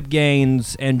course, Chip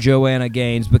Gaines and Joanna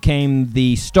Gaines became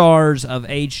the stars of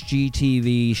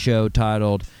HGTV show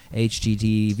titled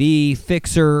HGTV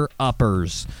Fixer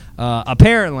Uppers.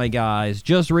 Apparently, guys,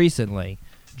 just recently,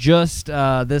 this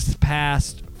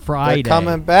past Friday. They're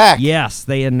coming back. Yes,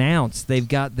 they announced they've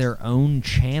got their own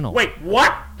channel. Wait,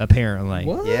 what? Apparently.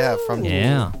 What? Yeah,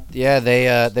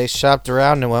 they shopped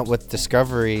around and went with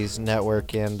Discovery's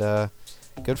network, and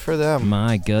good for them.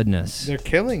 My goodness. They're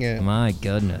killing it. My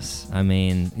goodness. I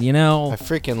mean, I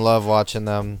freaking love watching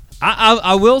them.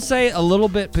 I will say a little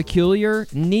bit peculiar.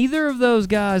 Neither of those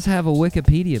guys have a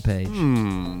Wikipedia page.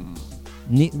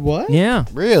 What? Yeah.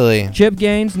 Really? Chip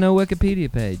Gaines, no Wikipedia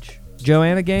page.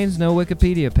 Joanna Gaines, no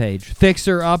Wikipedia page.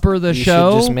 Fixer Upper, the You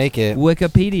show, should just make it.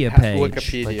 Wikipedia page.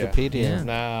 Wikipedia. Yeah.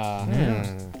 Nah.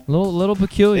 Little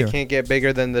peculiar. They can't get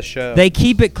bigger than the show. They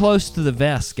keep it close to the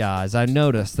vest, guys. I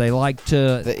noticed. They like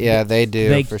to... they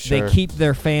do, for sure. They keep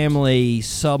their family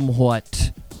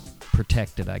somewhat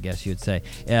protected, I guess you'd say.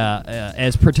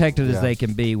 As protected as they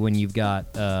can be when you've got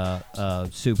a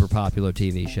super popular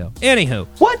TV show. Anywho.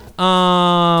 What?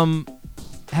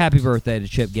 Happy birthday to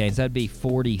Chip Gaines. That'd be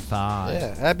 45.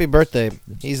 Yeah, happy birthday.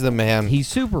 He's the man. He's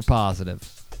super positive.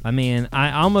 I mean,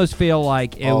 I almost feel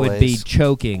like it would be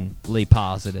chokingly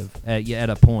positive at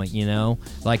a point,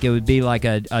 Like it would be like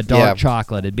a dark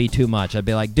chocolate. It'd be too much. I'd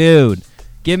be like, dude,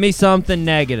 give me something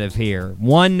negative here.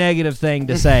 One negative thing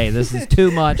to say. This is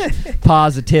too much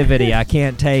positivity. I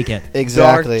can't take it.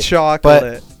 Exactly. Dark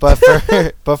chocolate. But for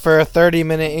a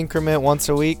 30-minute increment once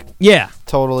a week. Yeah.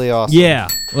 Totally awesome. Yeah.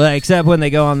 Well, except when they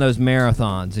go on those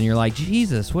marathons and you're like,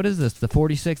 Jesus, what is this? The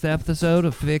 46th episode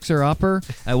of Fixer Upper?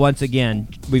 Once again,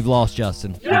 we've lost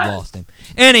Justin. We've lost him.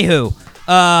 Anywho,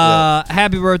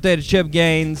 happy birthday to Chip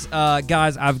Gaines.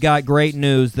 Guys, I've got great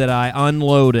news that I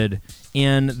unloaded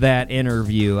in that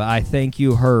interview. I think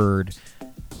you heard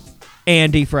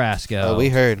Andy Frasco. We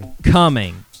heard.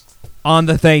 Coming on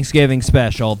the Thanksgiving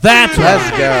special. That's Let's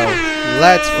go.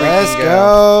 Let's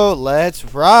go. Let's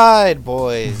ride,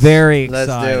 boys. Very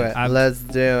excited. Let's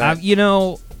do it.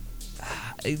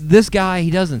 this guy,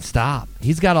 he doesn't stop.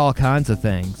 He's got all kinds of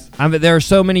things. I mean, there are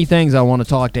so many things I want to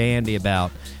talk to Andy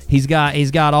about. He's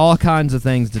got all kinds of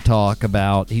things to talk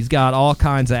about. He's got all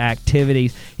kinds of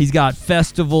activities. He's got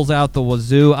festivals out the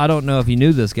wazoo. I don't know if you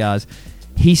knew this, guys.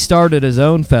 He started his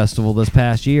own festival this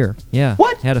past year. Yeah.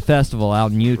 What? He had a festival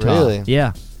out in Utah. Really?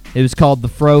 Yeah. It was called the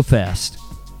Fro Fest.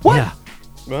 What? Yeah.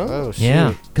 Oh, shoot.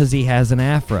 Yeah, because he has an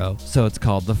afro, so it's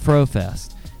called the Fro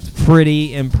Fest. It's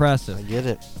pretty impressive. I get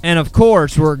it. And, of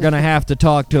course, we're going to have to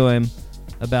talk to him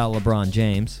about LeBron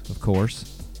James, of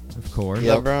course. Of course.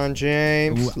 Yep. LeBron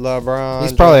James. LeBron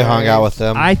He's probably James. hung out with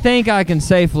them. I think I can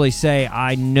safely say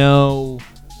I know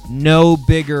no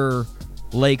bigger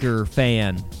Laker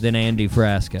fan than Andy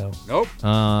Frasco.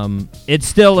 Nope. It's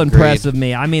still impressive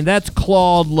me. I mean, that's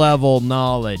Claude level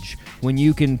knowledge when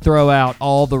you can throw out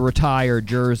all the retired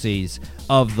jerseys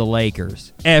of the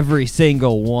Lakers. Every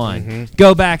single one. Mm-hmm.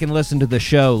 Go back and listen to the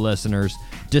show, listeners.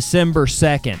 December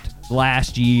 2nd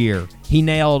last year. He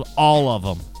nailed all of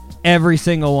them. Every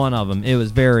single one of them. It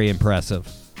was very impressive.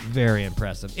 Very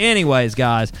impressive. Anyways,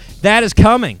 guys, that is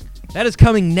coming. That is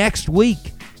coming next week.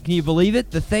 Can you believe it?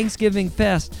 The Thanksgiving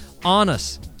Fest on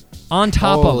us. On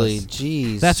top of us. Holy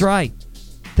jeez. That's right.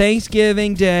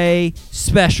 Thanksgiving Day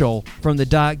special from the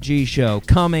Doc G Show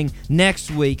coming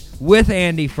next week with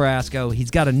Andy Frasco.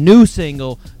 He's got a new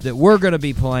single that we're going to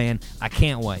be playing. I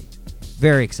can't wait.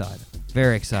 Very excited.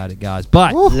 Very excited, guys.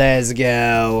 But let's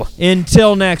go.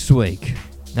 Until next week.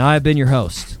 Now, I've been your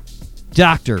host,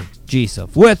 Dr.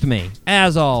 Gisov. With me,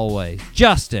 as always,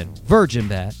 Justin, Virgin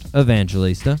Bat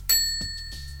Evangelista.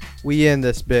 We end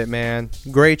this bit, man.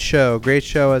 Great show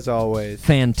as always.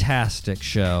 Fantastic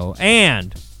show.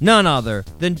 And none other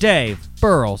than Dave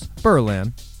Burles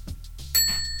Berlin.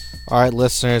 All right,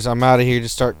 listeners, I'm out of here to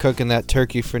start cooking that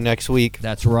turkey for next week.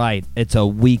 That's right. It's a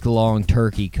week-long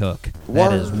turkey cook.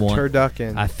 That is one.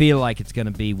 Turducken. I feel like it's going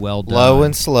to be well done. Low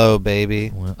and slow,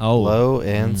 baby. Oh, low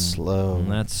and slow.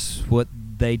 And that's what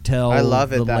they tell I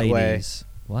love it the that ladies.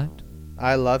 way. What?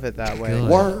 I love it that way.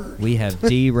 Good. We have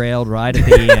derailed right at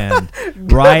the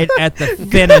end. Right at the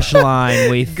finish line.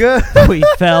 We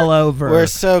fell over. We're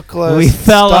so close. We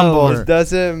fell over. It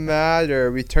doesn't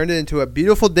matter. We turned it into a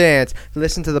beautiful dance.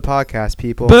 Listen to the podcast,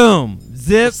 people. Boom.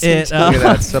 Zip it up. Look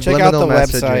at that. Check out the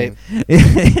messaging.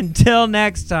 website. Until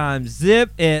next time,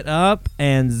 zip it up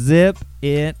and zip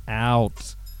it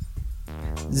out.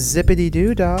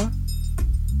 Zippity-doo-dah.